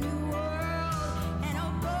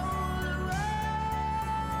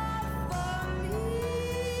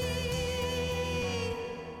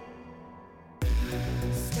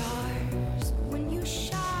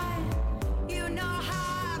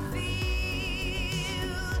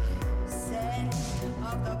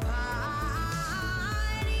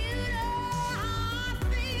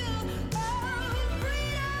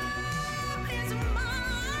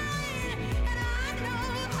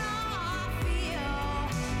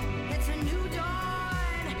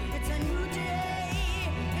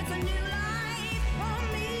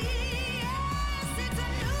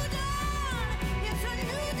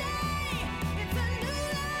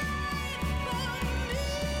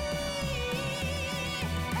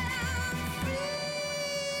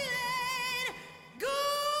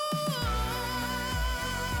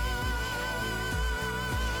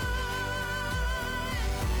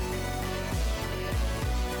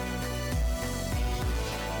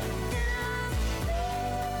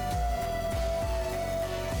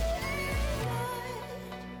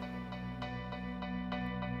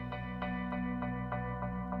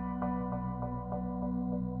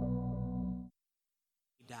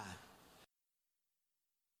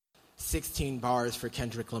 16 bars for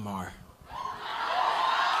Kendrick Lamar.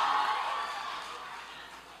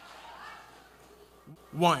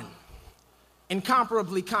 One,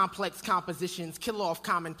 incomparably complex compositions kill off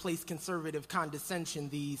commonplace conservative condescension.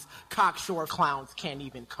 These cocksure clowns can't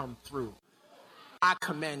even come through. I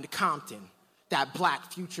commend Compton, that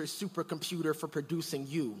black future supercomputer, for producing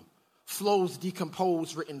you. Flows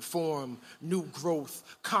decompose written form, new growth,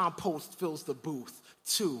 compost fills the booth.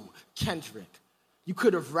 2, Kendrick, you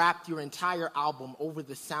could have rapped your entire album over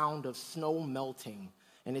the sound of snow melting,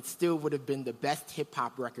 and it still would have been the best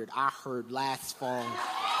hip-hop record I heard last fall.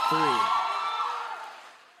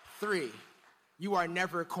 3, you are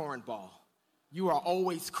never cornball. You are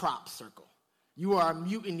always crop circle. You are a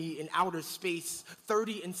mutiny in outer space,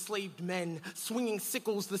 30 enslaved men swinging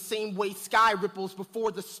sickles the same way sky ripples before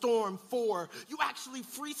the storm. 4, you actually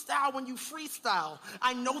freestyle when you freestyle.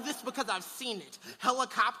 I know this because I've seen it.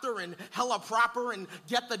 Helicopter and Hella Proper and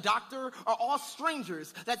Get the Doctor are all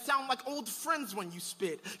strangers that sound like old friends when you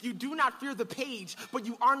spit. You do not fear the page, but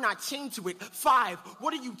you are not chained to it. 5,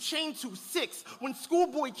 what are you chained to? 6, when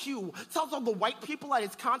Schoolboy Q tells all the white people at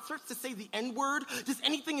his concerts to say the N-word, does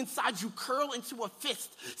anything inside you curl into a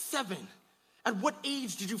fist? 7, at what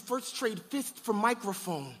age did you first trade fist for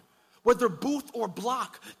microphone? Whether booth or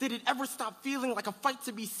block, did it ever stop feeling like a fight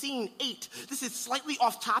to be seen? 8, this is slightly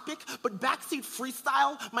off topic, but Backseat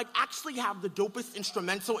Freestyle might actually have the dopest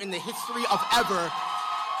instrumental in the history of ever.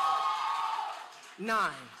 9,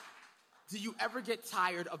 do you ever get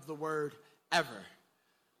tired of the word ever?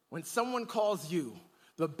 When someone calls you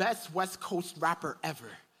the best West Coast rapper ever,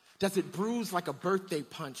 does it bruise like a birthday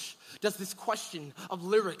punch? Does this question of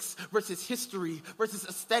lyrics versus history versus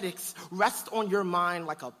aesthetics rest on your mind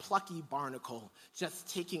like a plucky barnacle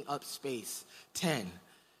just taking up space? 10,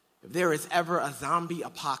 if there is ever a zombie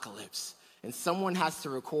apocalypse and someone has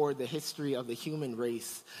to record the history of the human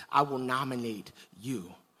race, I will nominate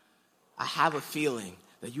you. I have a feeling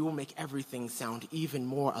that you will make everything sound even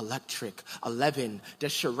more electric. 11,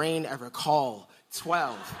 does Shireen ever call?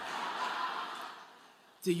 12,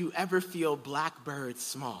 do you ever feel blackbird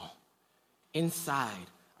small? Inside,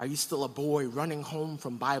 are you still a boy running home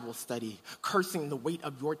from Bible study, cursing the weight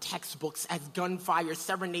of your textbooks as gunfire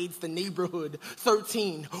serenades the neighborhood?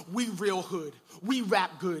 13, we real hood, we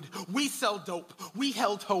rap good, we sell dope, we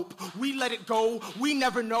held hope, we let it go, we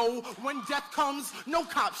never know. When death comes, no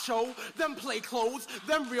cop show, them play clothes,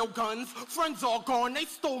 them real guns, friends all gone, they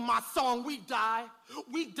stole my song, we die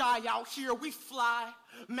out here, we fly.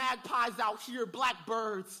 Magpies out here, black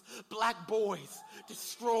birds, black boys,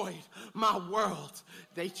 destroyed my world.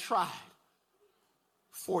 They tried.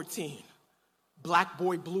 14, Black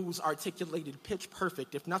Boy Blues articulated pitch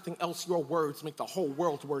perfect. If nothing else, your words make the whole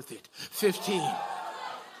world worth it. 15,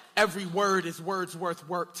 every word is Wordsworth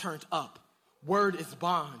work turned up. Word is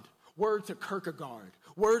bond. Word to Kierkegaard.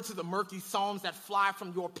 Word to the murky psalms that fly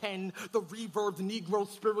from your pen, the reverbed Negro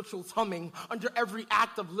spirituals humming under every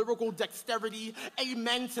act of lyrical dexterity.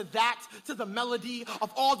 Amen to that, to the melody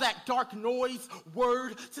of all that dark noise.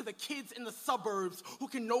 Word to the kids in the suburbs who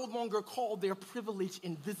can no longer call their privilege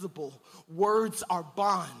invisible. Words are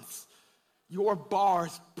bonds. Your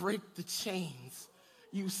bars break the chains.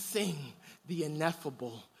 You sing the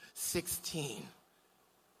ineffable. 16,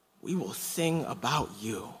 we will sing about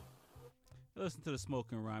you. Listen to the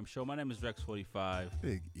Smoking Rhyme Show. My name is Rex45.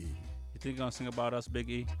 Big E. You think you're going to sing about us, Big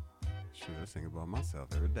E? Sure, I sing about myself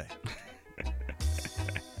every day.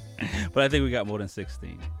 But I think we got more than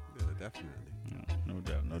 16. Yeah, definitely. No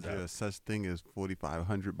doubt, no doubt. Is there such thing as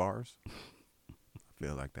 4,500 bars? I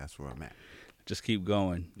feel like that's where I'm at. Just keep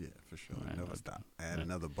going. Yeah, for sure. Never stop. Add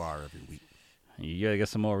another bar every week. You got to get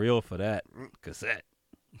some more real for that. Cassette.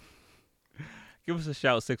 Give us a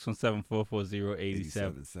shout,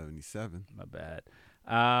 617-440-8777. My bad.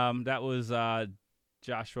 That was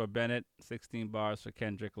Joshua Bennett, 16 bars for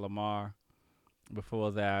Kendrick Lamar. Before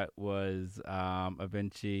that was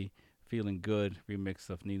Avicii, Feeling Good, remix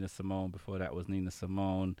of Nina Simone. Before that was Nina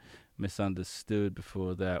Simone, Misunderstood.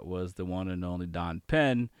 Before that was the one and only Don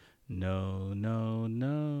Penn, No, No,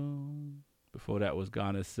 No. Before that was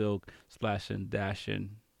Ghana Silk, Splashin'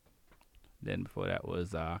 Dashin'. Then before that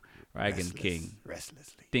was Rag King.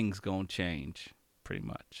 Restlessly. Things gonna change, pretty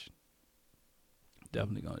much.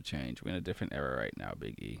 Definitely gonna change. We're in a different era right now,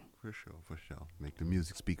 Big E. For sure, for sure. Make the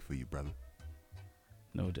music speak for you, brother.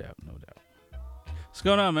 No doubt, no doubt. What's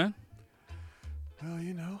going on, man? Well,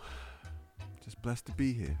 you know, just blessed to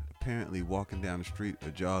be here. Apparently, walking down the street or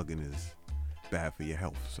jogging is bad for your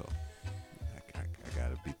health, so I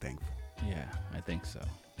gotta be thankful. Yeah, I think so.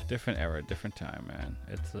 Different era, different time, man.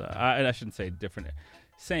 It's I shouldn't say different.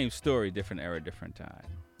 Same story, different era, different time.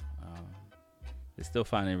 they're still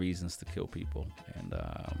finding reasons to kill people, and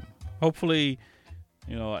hopefully,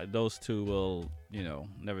 those two will,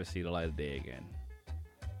 never see the light of day again.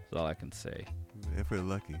 That's all I can say. If we're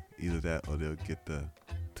lucky, either that or they'll get the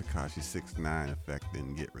Tekashi 6ix9ine effect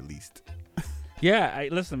and get released. Yeah,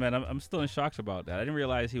 listen, man, I'm still in shock about that. I didn't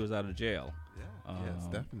realize he was out of jail. Yeah, yes,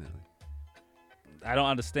 definitely. I don't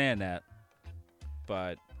understand that,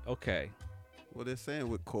 but okay. Well, they're saying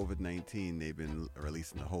with COVID-19, they've been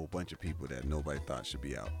releasing a whole bunch of people that nobody thought should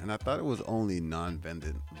be out. And I thought it was only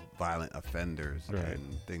violent offenders and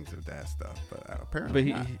things of that stuff. But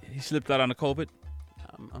apparently But he slipped out on the COVID?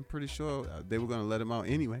 I'm pretty sure they were going to let him out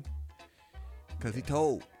anyway. Because he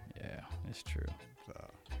told. Yeah, it's true.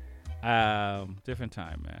 Different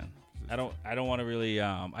time, man. I don't want to really.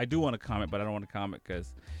 I do want to comment, but I don't want to comment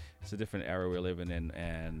because it's a different era we're living in.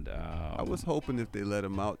 And I was hoping if they let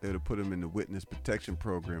him out, they would have put him in the witness protection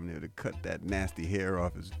program. They would have cut that nasty hair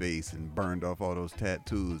off his face and burned off all those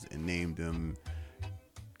tattoos and named him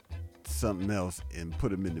something else and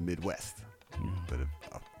put him in the Midwest. But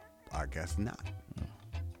I guess not.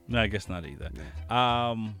 No, I guess not either.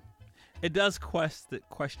 Yeah. It does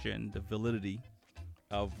question the validity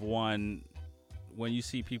of when you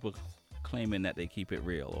see people claiming that they keep it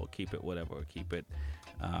real or keep it whatever, or keep it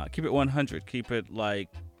 100, keep it like,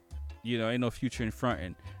 ain't no future in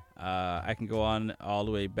fronting. I can go on all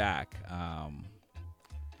the way back. I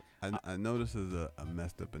know this is a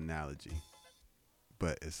messed up analogy,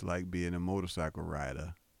 but it's like being a motorcycle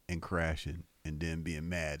rider and crashing and then being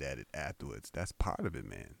mad at it afterwards. That's part of it,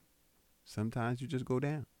 man. Sometimes you just go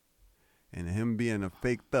down. And him being a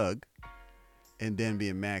fake thug and then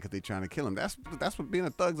being mad because they're trying to kill him. That's what being a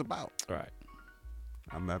thug's about. Right.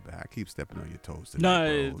 I keep stepping on your toes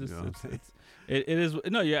tonight. No, it is.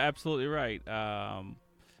 No, you're absolutely right. I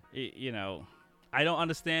don't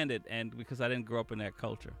understand it, and because I didn't grow up in that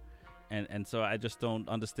culture, and so I just don't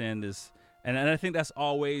understand this. And I think that's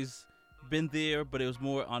always been there, but it was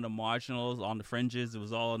more on the marginals, on the fringes. It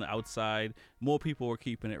was all on the outside. More people were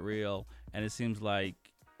keeping it real, and it seems like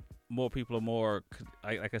more people are more,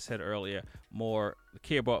 like I said earlier, more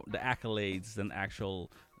care about the accolades than actual,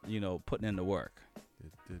 putting in the work.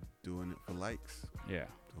 They're doing it for likes. Yeah,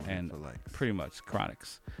 and pretty much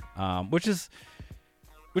chronics, which is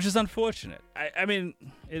unfortunate. I don't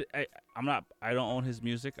own his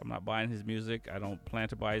music. I'm not buying his music. I don't plan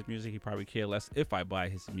to buy his music. He probably care less if I buy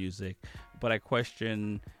his music, but I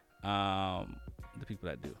question the people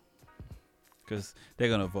that do, because they're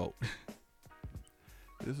gonna vote.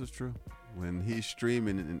 This is true. When he's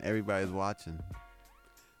streaming and everybody's watching,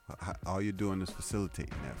 all you're doing is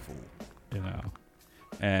facilitating that fool.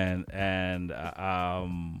 And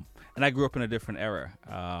I grew up in a different era.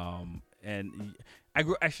 And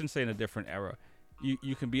I shouldn't say in a different era.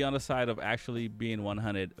 You can be on the side of actually being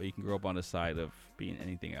 100, or you can grow up on the side of being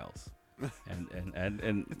anything else. And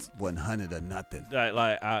it's 100 or nothing.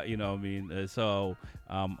 So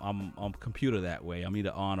I'm computer that way. I'm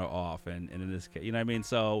either on or off, and in this case,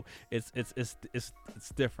 So it's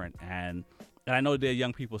different, and I know there are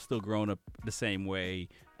young people still growing up the same way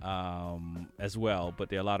as well. But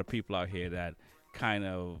there are a lot of people out here that kind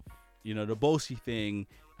of, the boasty thing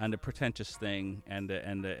and the pretentious thing and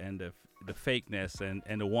the fakeness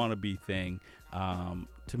and the wannabe thing,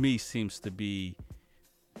 to me seems to be,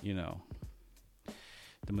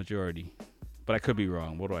 the majority. But I could be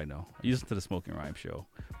wrong. What do I know? I listen to the Smoking Rhyme Show.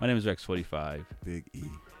 My name is Rex45. Big E.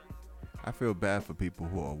 I feel bad for people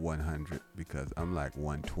who are 100 because I'm like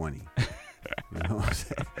 120. You know what I'm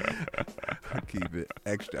saying? I keep it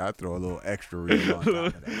extra. I throw a little extra real on top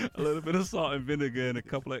of that. A little bit of salt and vinegar and a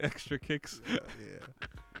couple of extra kicks. Yeah.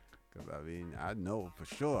 Because, I know for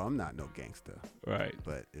sure I'm not no gangster. Right.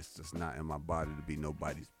 But it's just not in my body to be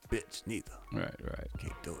nobody's bitch neither. Right.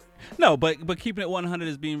 Can't do it. No, but keeping it 100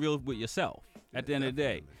 is being real with yourself at the end of the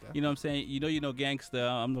day. Definitely. You know what I'm saying? You're no gangster.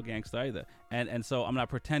 I'm no gangster either. And so I'm not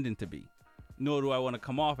pretending to be. Nor do I want to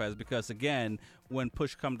come off as, because, again, when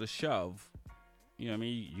push comes to shove, you're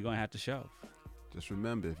going to have to shove. Just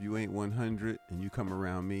remember, if you ain't 100 and you come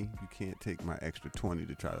around me, you can't take my extra 20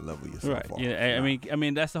 to try to level yourself off. Yeah, I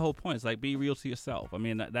mean that's the whole point. It's like, be real to yourself. I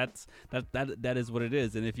mean, that is what it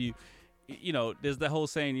is. And if you there's the whole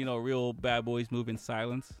saying, real bad boys move in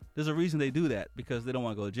silence. There's a reason they do that, because they don't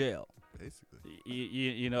want to go to jail. Basically.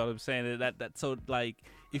 You know what I'm saying? That so, like,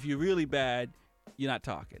 if you're really bad, you're not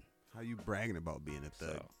talking. How you bragging about being a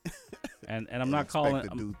thug? So, and I'm not calling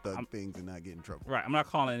to do thug things and not get in trouble. Right. I'm not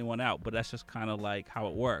calling anyone out, but that's just kind of like how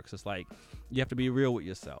it works. It's like you have to be real with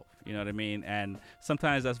yourself. You know what I mean? And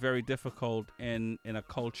sometimes that's very difficult in a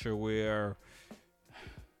culture where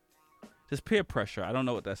there's peer pressure. I don't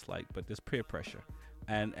know what that's like, but there's peer pressure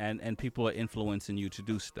and people are influencing you to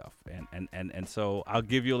do stuff, and so I'll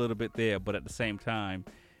give you a little bit there, but at the same time,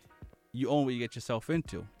 you own what you get yourself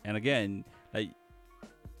into. And again, like,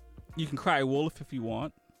 you can cry wolf if you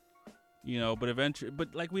want, but eventually,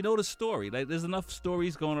 but like, we know the story. Like, there's enough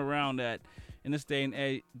stories going around that in this day and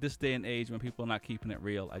age when people are not keeping it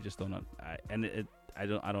real, I just don't I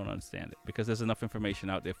don't understand it, because there's enough information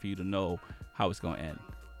out there for you to know how it's going to end.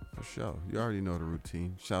 For sure. You already know the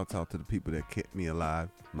routine. Shouts out to the people that kept me alive.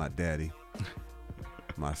 My daddy,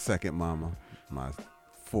 my second mama, my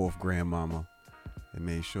fourth grandmama. They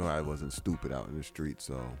made sure I wasn't stupid out in the street.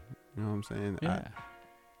 So, you know what I'm saying? Yeah.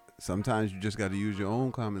 Sometimes you just got to use your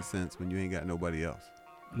own common sense when you ain't got nobody else.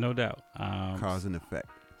 No doubt. Cause and effect.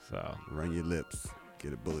 So run your lips,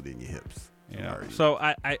 get a bullet in your hips. So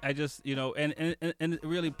I just, and it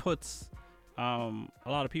really puts a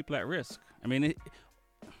lot of people at risk. I mean,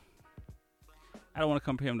 I don't want to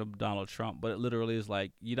compare him to Donald Trump, but it literally is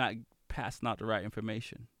like, you're not passing out the right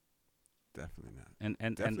information. Definitely not.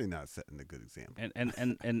 And definitely not setting a good example.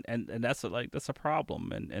 And that's that's a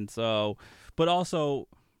problem. And so, but also,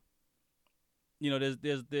 there's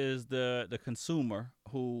the consumer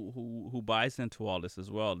who buys into all this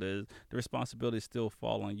as well. The responsibility still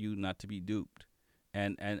fall on you not to be duped.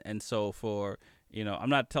 And so for, I'm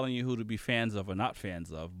not telling you who to be fans of or not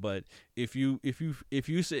fans of, but if you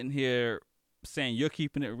sitting here saying you're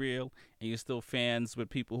keeping it real and you're still fans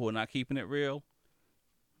with people who are not keeping it real,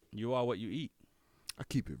 you are what you eat. I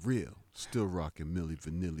keep it real. Still rocking Milli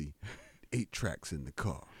Vanilli, 8 tracks in the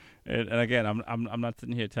car. And again, I'm not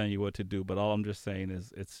sitting here telling you what to do, but all I'm just saying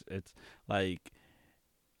is it's like,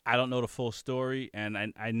 I don't know the full story, and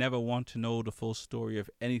I never want to know the full story of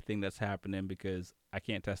anything that's happening, because I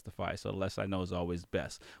can't testify. So the less I know is always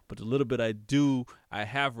best. But the little bit I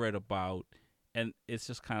have read about, and it's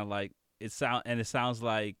just kind of like, it sounds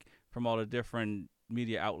like from all the different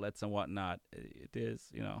media outlets and whatnot, it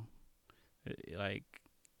is, like,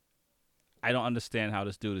 I don't understand how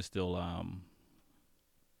this dude is still,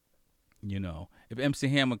 if MC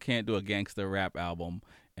Hammer can't do a gangster rap album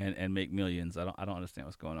and make millions, I don't understand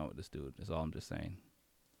what's going on with this dude. That's all I'm just saying.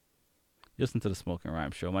 Listen to the Smoking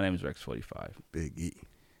Rhyme Show. My name is Rex45. Big E.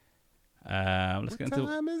 Let's get into.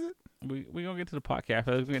 What time is it? We're gonna get to the Pot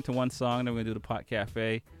Cafe. We're gonna get to one song, then we're gonna do the Pot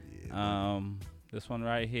Cafe. Yeah, this one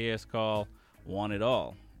right here is called "Want It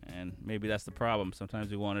All," and maybe that's the problem. Sometimes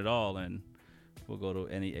we want it all, and we'll go to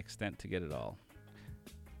any extent to get it all.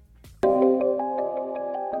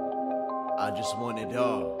 I just want it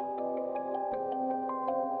all.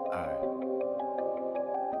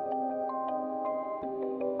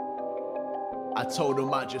 I told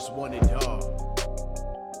him I just want it all.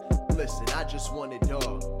 Listen, I just want it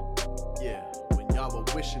all. Yeah, when y'all were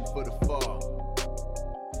wishing for the fall,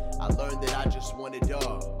 I learned that I just want it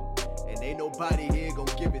all. And ain't nobody here gon'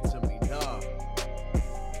 give it to me, nah.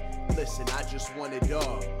 Listen, I just want it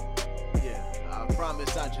all. Yeah, I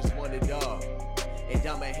promise I just want it all. And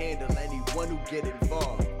I'ma handle anyone who get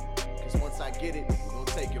involved. Cause once I get it, we gon'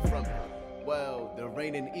 take it from me. Well, the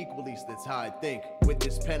raining equally, that's how I think. With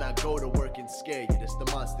this pen, I go to work and scare you. That's the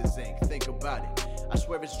Monsters Inc. Think about it. I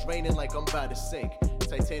swear it's draining like I'm about to sink.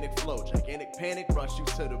 Titanic flow, gigantic panic, rush you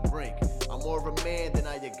to the brink. I'm more of a man than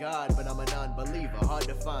I a god, but I'm a non-believer. Hard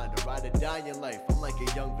to find, a ride or die in life. I'm like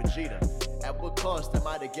a young Vegeta. At what cost am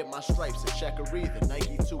I to get my stripes? A check or either.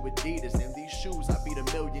 Nike to Adidas. In these shoes, I beat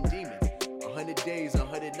 1,000,000 demons. 100 days,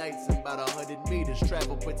 100 nights, and about 100 meters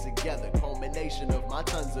travel put together. Culmination of my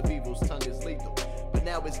tons of evil's tongue is lethal. But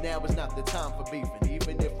now is not the time for beefing.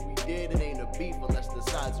 Even if we did, it ain't a beef unless the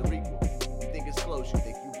sides are equal. You think it's close, you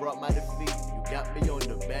think you brought my defeat. You got me on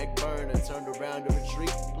the back burner, turned around to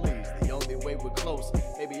retreat. Please, the only way we're close,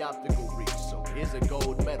 maybe optical reach. So here's a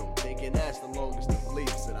gold medal, thinking that's the longest of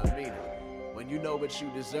beliefs, and I mean it. When you know what you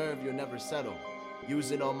deserve, you'll never settle.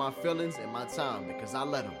 Using all my feelings and my time because I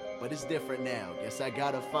let them. But it's different now. Guess I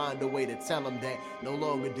gotta find a way to tell them that no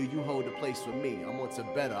longer do you hold a place for me. I'm on to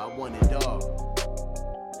better, I want it all.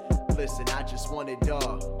 Listen, I just want it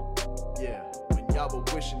all. Yeah, when y'all were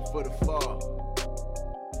wishing for the fall,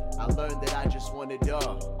 I learned that I just want it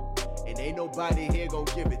all. And ain't nobody here gon'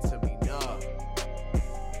 give it to me, nah.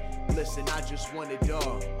 Listen, I just want it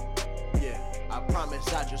all. Yeah, I promise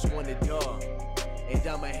I just want it all. And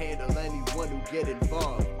I'ma handle anyone who get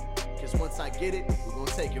involved. Cause once I get it, we're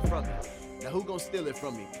gonna take it from me. Now who gon' steal it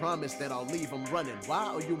from me? Promise that I'll leave them running. Why?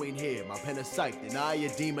 Oh, you ain't here. My pen is psyched and I a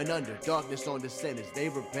demon under. Darkness on the sinners. They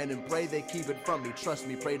repent and pray they keep it from me. Trust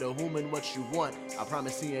me, pray to whom and what you want. I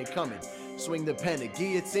promise he ain't coming. Swing the pen, a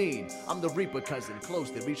guillotine. I'm the Reaper cousin, close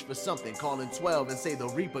to reach for something. Calling 12 and say the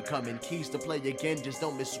Reaper coming. Keys to play again, just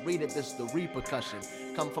don't misread it. This the repercussion.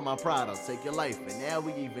 Come for my pride, I'll take your life, and now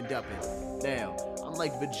we evened up it. Now I'm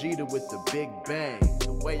like Vegeta with the Big Bang.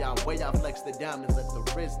 The way I flex the diamonds, let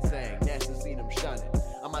the wrist hang. NASA seen them shining.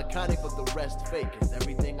 I'm iconic, but the rest fake. Cause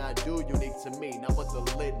everything I do unique to me, not what the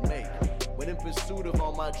lid make. When in pursuit of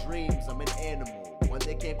all my dreams, I'm an animal. One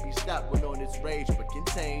that can't be stopped when on its rage, but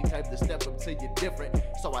contained. Type to step up till you're different.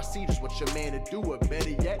 So I see just what your man to do, or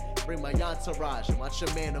better yet, bring my entourage and watch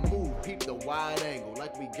your man to move. Peep the wide angle,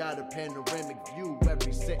 like we got a panoramic view.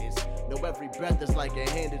 Every sentence, know every breath is like a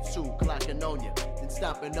hand or two. Clocking on you, then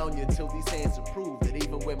stopping on you till these hands improve. That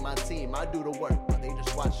even with my team, I do the work, but they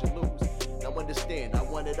just watch you lose. Now understand, I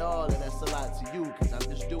want it all, and that's a lot to you. Cause I'm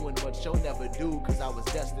just doing what you'll never do, cause I was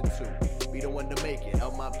destined to be the one to make it.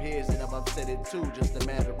 Help my peers, and I'm upset too. Just a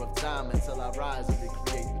matter of time until I rise and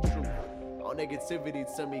recreate the truth. All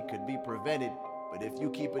negativity to me could be prevented. But if you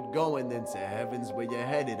keep it going, then to heaven's where you're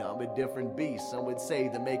headed. I'm a different beast, some would say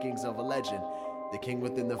the makings of a legend. The king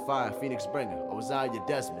within the fire, Phoenix bringer, Osiah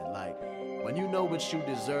Desmond. Like, when you know what you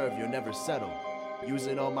deserve, you'll never settle.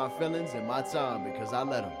 Using all my feelings and my time because I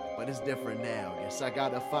let them. But it's different now. Guess I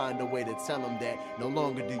gotta find a way to tell them that no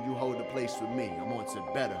longer do you hold a place with me. I'm on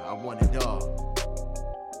to better, I want it all.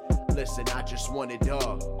 Listen, I just want it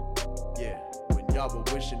all. Yeah, when y'all were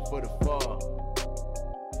wishing for the fall,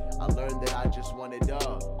 I learned that I just want it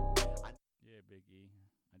all. Yeah, Big E.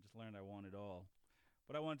 I just learned I want it all.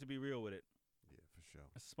 But I wanted to be real with it. Yeah, for sure.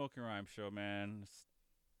 It's a Smoking Rhyme show, man. It's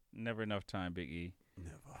never enough time, Big E.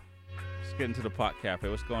 Never. Let's get into the Pot Cafe.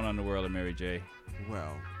 What's going on in the world of Mary J?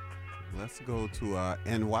 Well, let's go to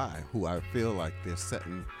NY, who I feel like they're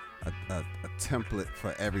setting a template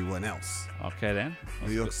for everyone else. Okay, then.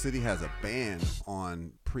 New York City has a ban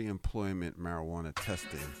on pre-employment marijuana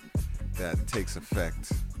testing that takes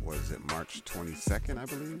effect, what is it, March 22nd, I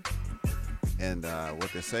believe? And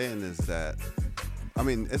what they're saying is that, I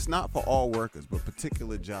mean, it's not for all workers, but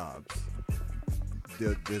particular jobs,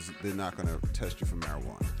 they're not going to test you for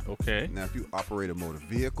marijuana. Okay. Now, if you operate a motor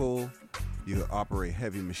vehicle, you operate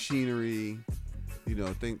heavy machinery, you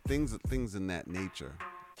know, things in that nature,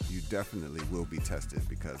 you definitely will be tested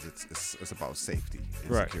because it's about safety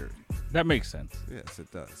and security. That makes sense. Yes,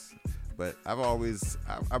 it does. But I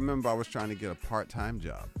remember I was trying to get a part-time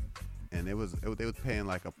job, and they was paying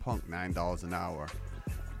like a punk $9 an hour.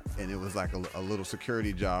 And it was like a little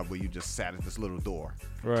security job where you just sat at this little door.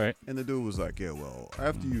 Right. And the dude was like, yeah, well,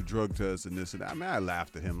 after you drug test and this and that. I mean, I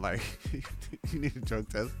laughed at him like, you need a drug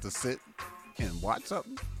test to sit and watch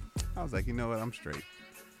something? I was like, you know what? I'm straight.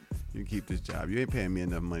 You can keep this job. You ain't paying me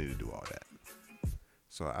enough money to do all that.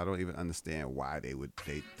 So I don't even understand why they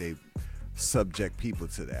subject people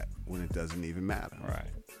to that when it doesn't even matter. Right.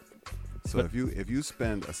 So if you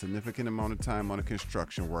spend a significant amount of time on a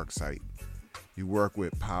construction work site, you work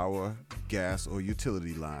with power, gas, or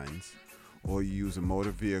utility lines, or you use a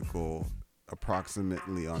motor vehicle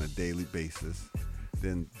approximately on a daily basis,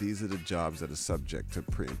 then these are the jobs that are subject to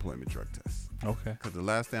pre-employment drug tests. Okay. Because the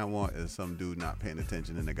last thing I want is some dude not paying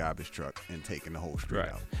attention in the garbage truck and taking the whole street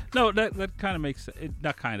out. No, that kind of makes it.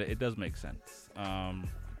 Not kind of. It does make sense.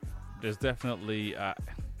 There's definitely,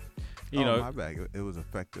 my bad. It was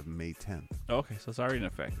effective May 10th. Okay, so it's already in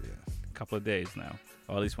effect. Yes. A couple of days now,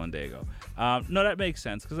 or at least one day ago. No, that makes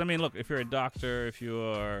sense. Because, I mean, look, if you're a doctor, if you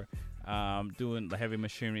are doing the heavy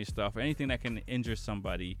machinery stuff, or anything that can injure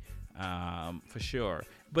somebody, for sure.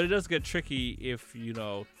 But it does get tricky if you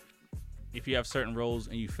have certain roles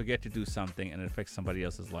and you forget to do something and it affects somebody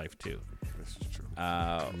else's life too. This is true.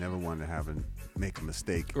 You never want to make a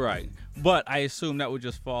mistake. Right. But I assume that would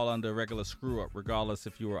just fall under regular screw up, regardless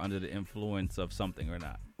if you were under the influence of something or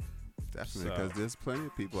not. Definitely, because there's plenty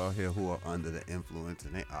of people out here who are under the influence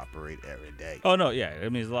and they operate every day. Oh, no, yeah. I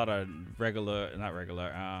mean, there's a lot of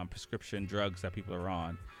prescription drugs that people are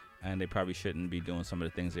on, and they probably shouldn't be doing some of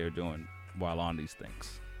the things they're doing while on these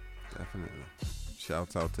things. Definitely.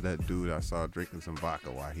 Shouts out to that dude I saw drinking some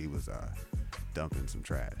vodka while he was dumping some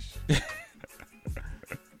trash.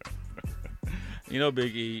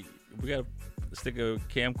 Big E, we got to stick a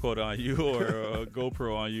camcorder on you or a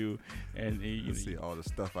GoPro on you, and you see all the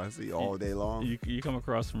stuff I see all day long. You come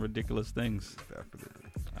across some ridiculous things.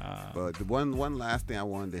 Definitely. But the one last thing I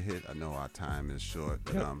wanted to hit, I know our time is short,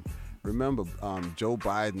 but remember, Joe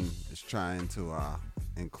Biden is trying to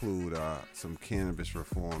include some cannabis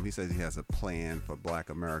reform. He says he has a plan for Black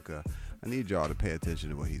America. I need y'all to pay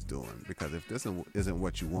attention to what he's doing, because if this isn't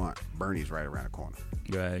what you want, Bernie's right around the corner.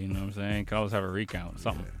 Yeah, you know what I'm saying? Can always have a recount,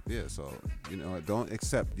 something. Yeah, so, you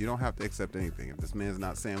don't have to accept anything. If this man's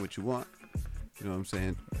not saying what you want, You know what I'm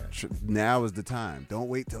saying? Now is the time. Don't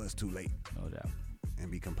wait till it's too late. No doubt. And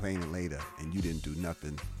be complaining later, and you didn't do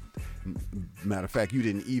nothing. Matter of fact, you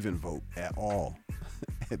didn't even vote at all.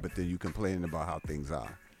 But then you complaining about how things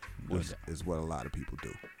are, which is what a lot of people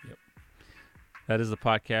do. Yep. That is the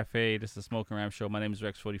Pod Cafe. This is the Smoking Ram Show. My name is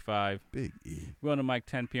Rex45. Big E. We're on the mic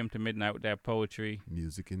 10 p.m. to midnight with that poetry.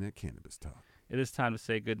 Music and that cannabis talk. It is time to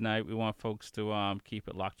say goodnight. We want folks to keep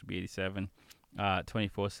it locked to B87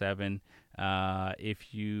 24/7.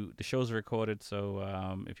 The show's are recorded,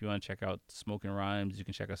 so if you want to check out Smoking Rhymes, you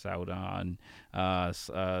can check us out on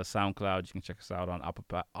SoundCloud. You can check us out on Apple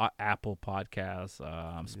Podcasts,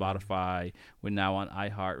 Spotify. We're now on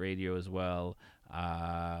iHeartRadio as well.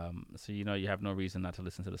 So you have no reason not to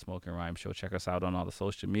listen to the Smoking Rhyme Show. Check us out on all the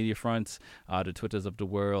social media fronts, the Twitters of the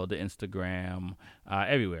world, the Instagram,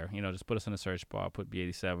 everywhere. Just put us in the search bar, put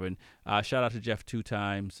B87. Shout out to Jeff 2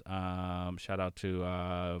 times. Shout out to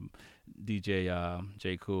DJ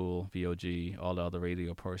J Cool, VOG, all the other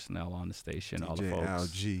radio personnel on the station, DJ all the folks.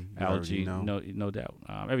 LG, no doubt.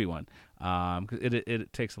 Everyone. 'Cause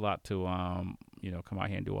it takes a lot to come out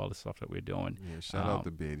here and do all the stuff that we're doing. Yeah, shout out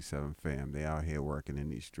to B87 fam. They out here working in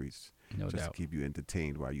these streets. No just doubt. to keep you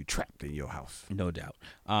entertained while you trapped in your house. No doubt.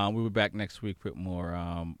 We'll be back next week with more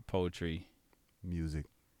poetry, music,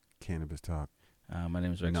 cannabis talk. My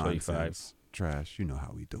name is Rex45. Trash. You know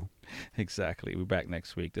how we do. Exactly. We're back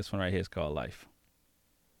next week. This one right here is called Life.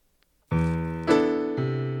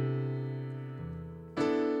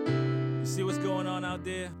 You see what's going on out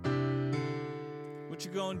there? What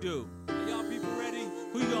you gonna do? Are y'all people ready?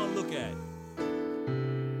 Who you gonna look at?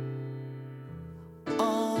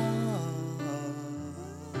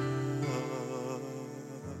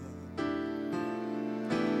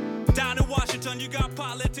 Down in Washington, you got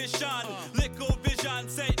politician, liquor vision,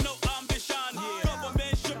 say no ambition.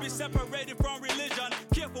 Government should be separated from religion.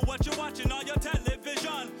 Careful what you're watching on your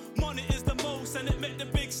television. Money is the most, and it make the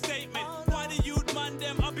big statement. Why the youth man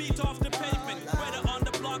them a beat off the pavement? Whether on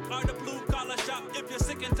the block or the blue collar shop. If you're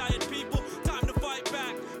sick and tired, people, time to fight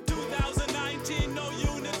back. 2019, no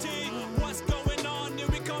unity. What's going on? Here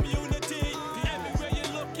we come, unity. Everywhere you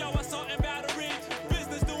look, yo, assault and battery.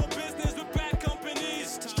 Business doing business with bad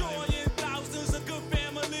companies. Destroying thousands of good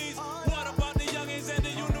families. What about the youngins and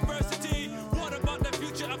the university? What about the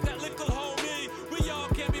future of that little homie? We all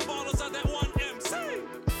can't be ballers of that one MC.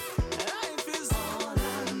 Life is all I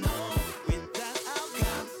know. With that, I've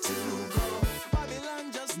got to go.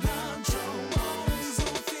 Babylon just not show bones. Who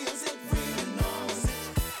feels it really knows it.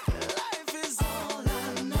 Life is all I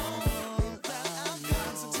know. With that, I've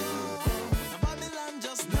got to go. Babylon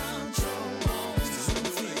just not show bones. Who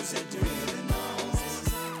feels it really knows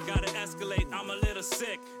it. Gotta escalate, I'm a little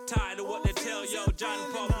sick. Tired of what they tell yo,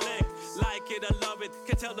 John Public. Like it or love it,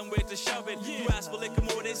 can tell them where to shove it. You ask for liquor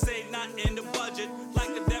more, they say not in the budget.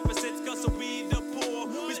 Like the deficits, cause we the poor.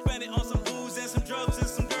 We spend it on some booze and some drugs and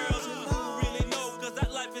some girls. Who really know, cause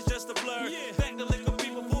that life is just a blur. Thank the liquor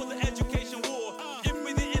people for the education war. If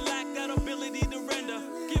we didn't lack that ability to render,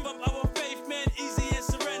 give up our faith, man, easy and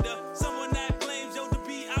surrender. Someone that claims yo to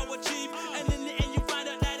be our chief, and in the end you find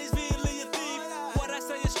out that he's really a thief. What I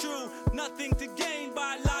say is true, nothing to gain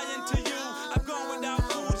by life.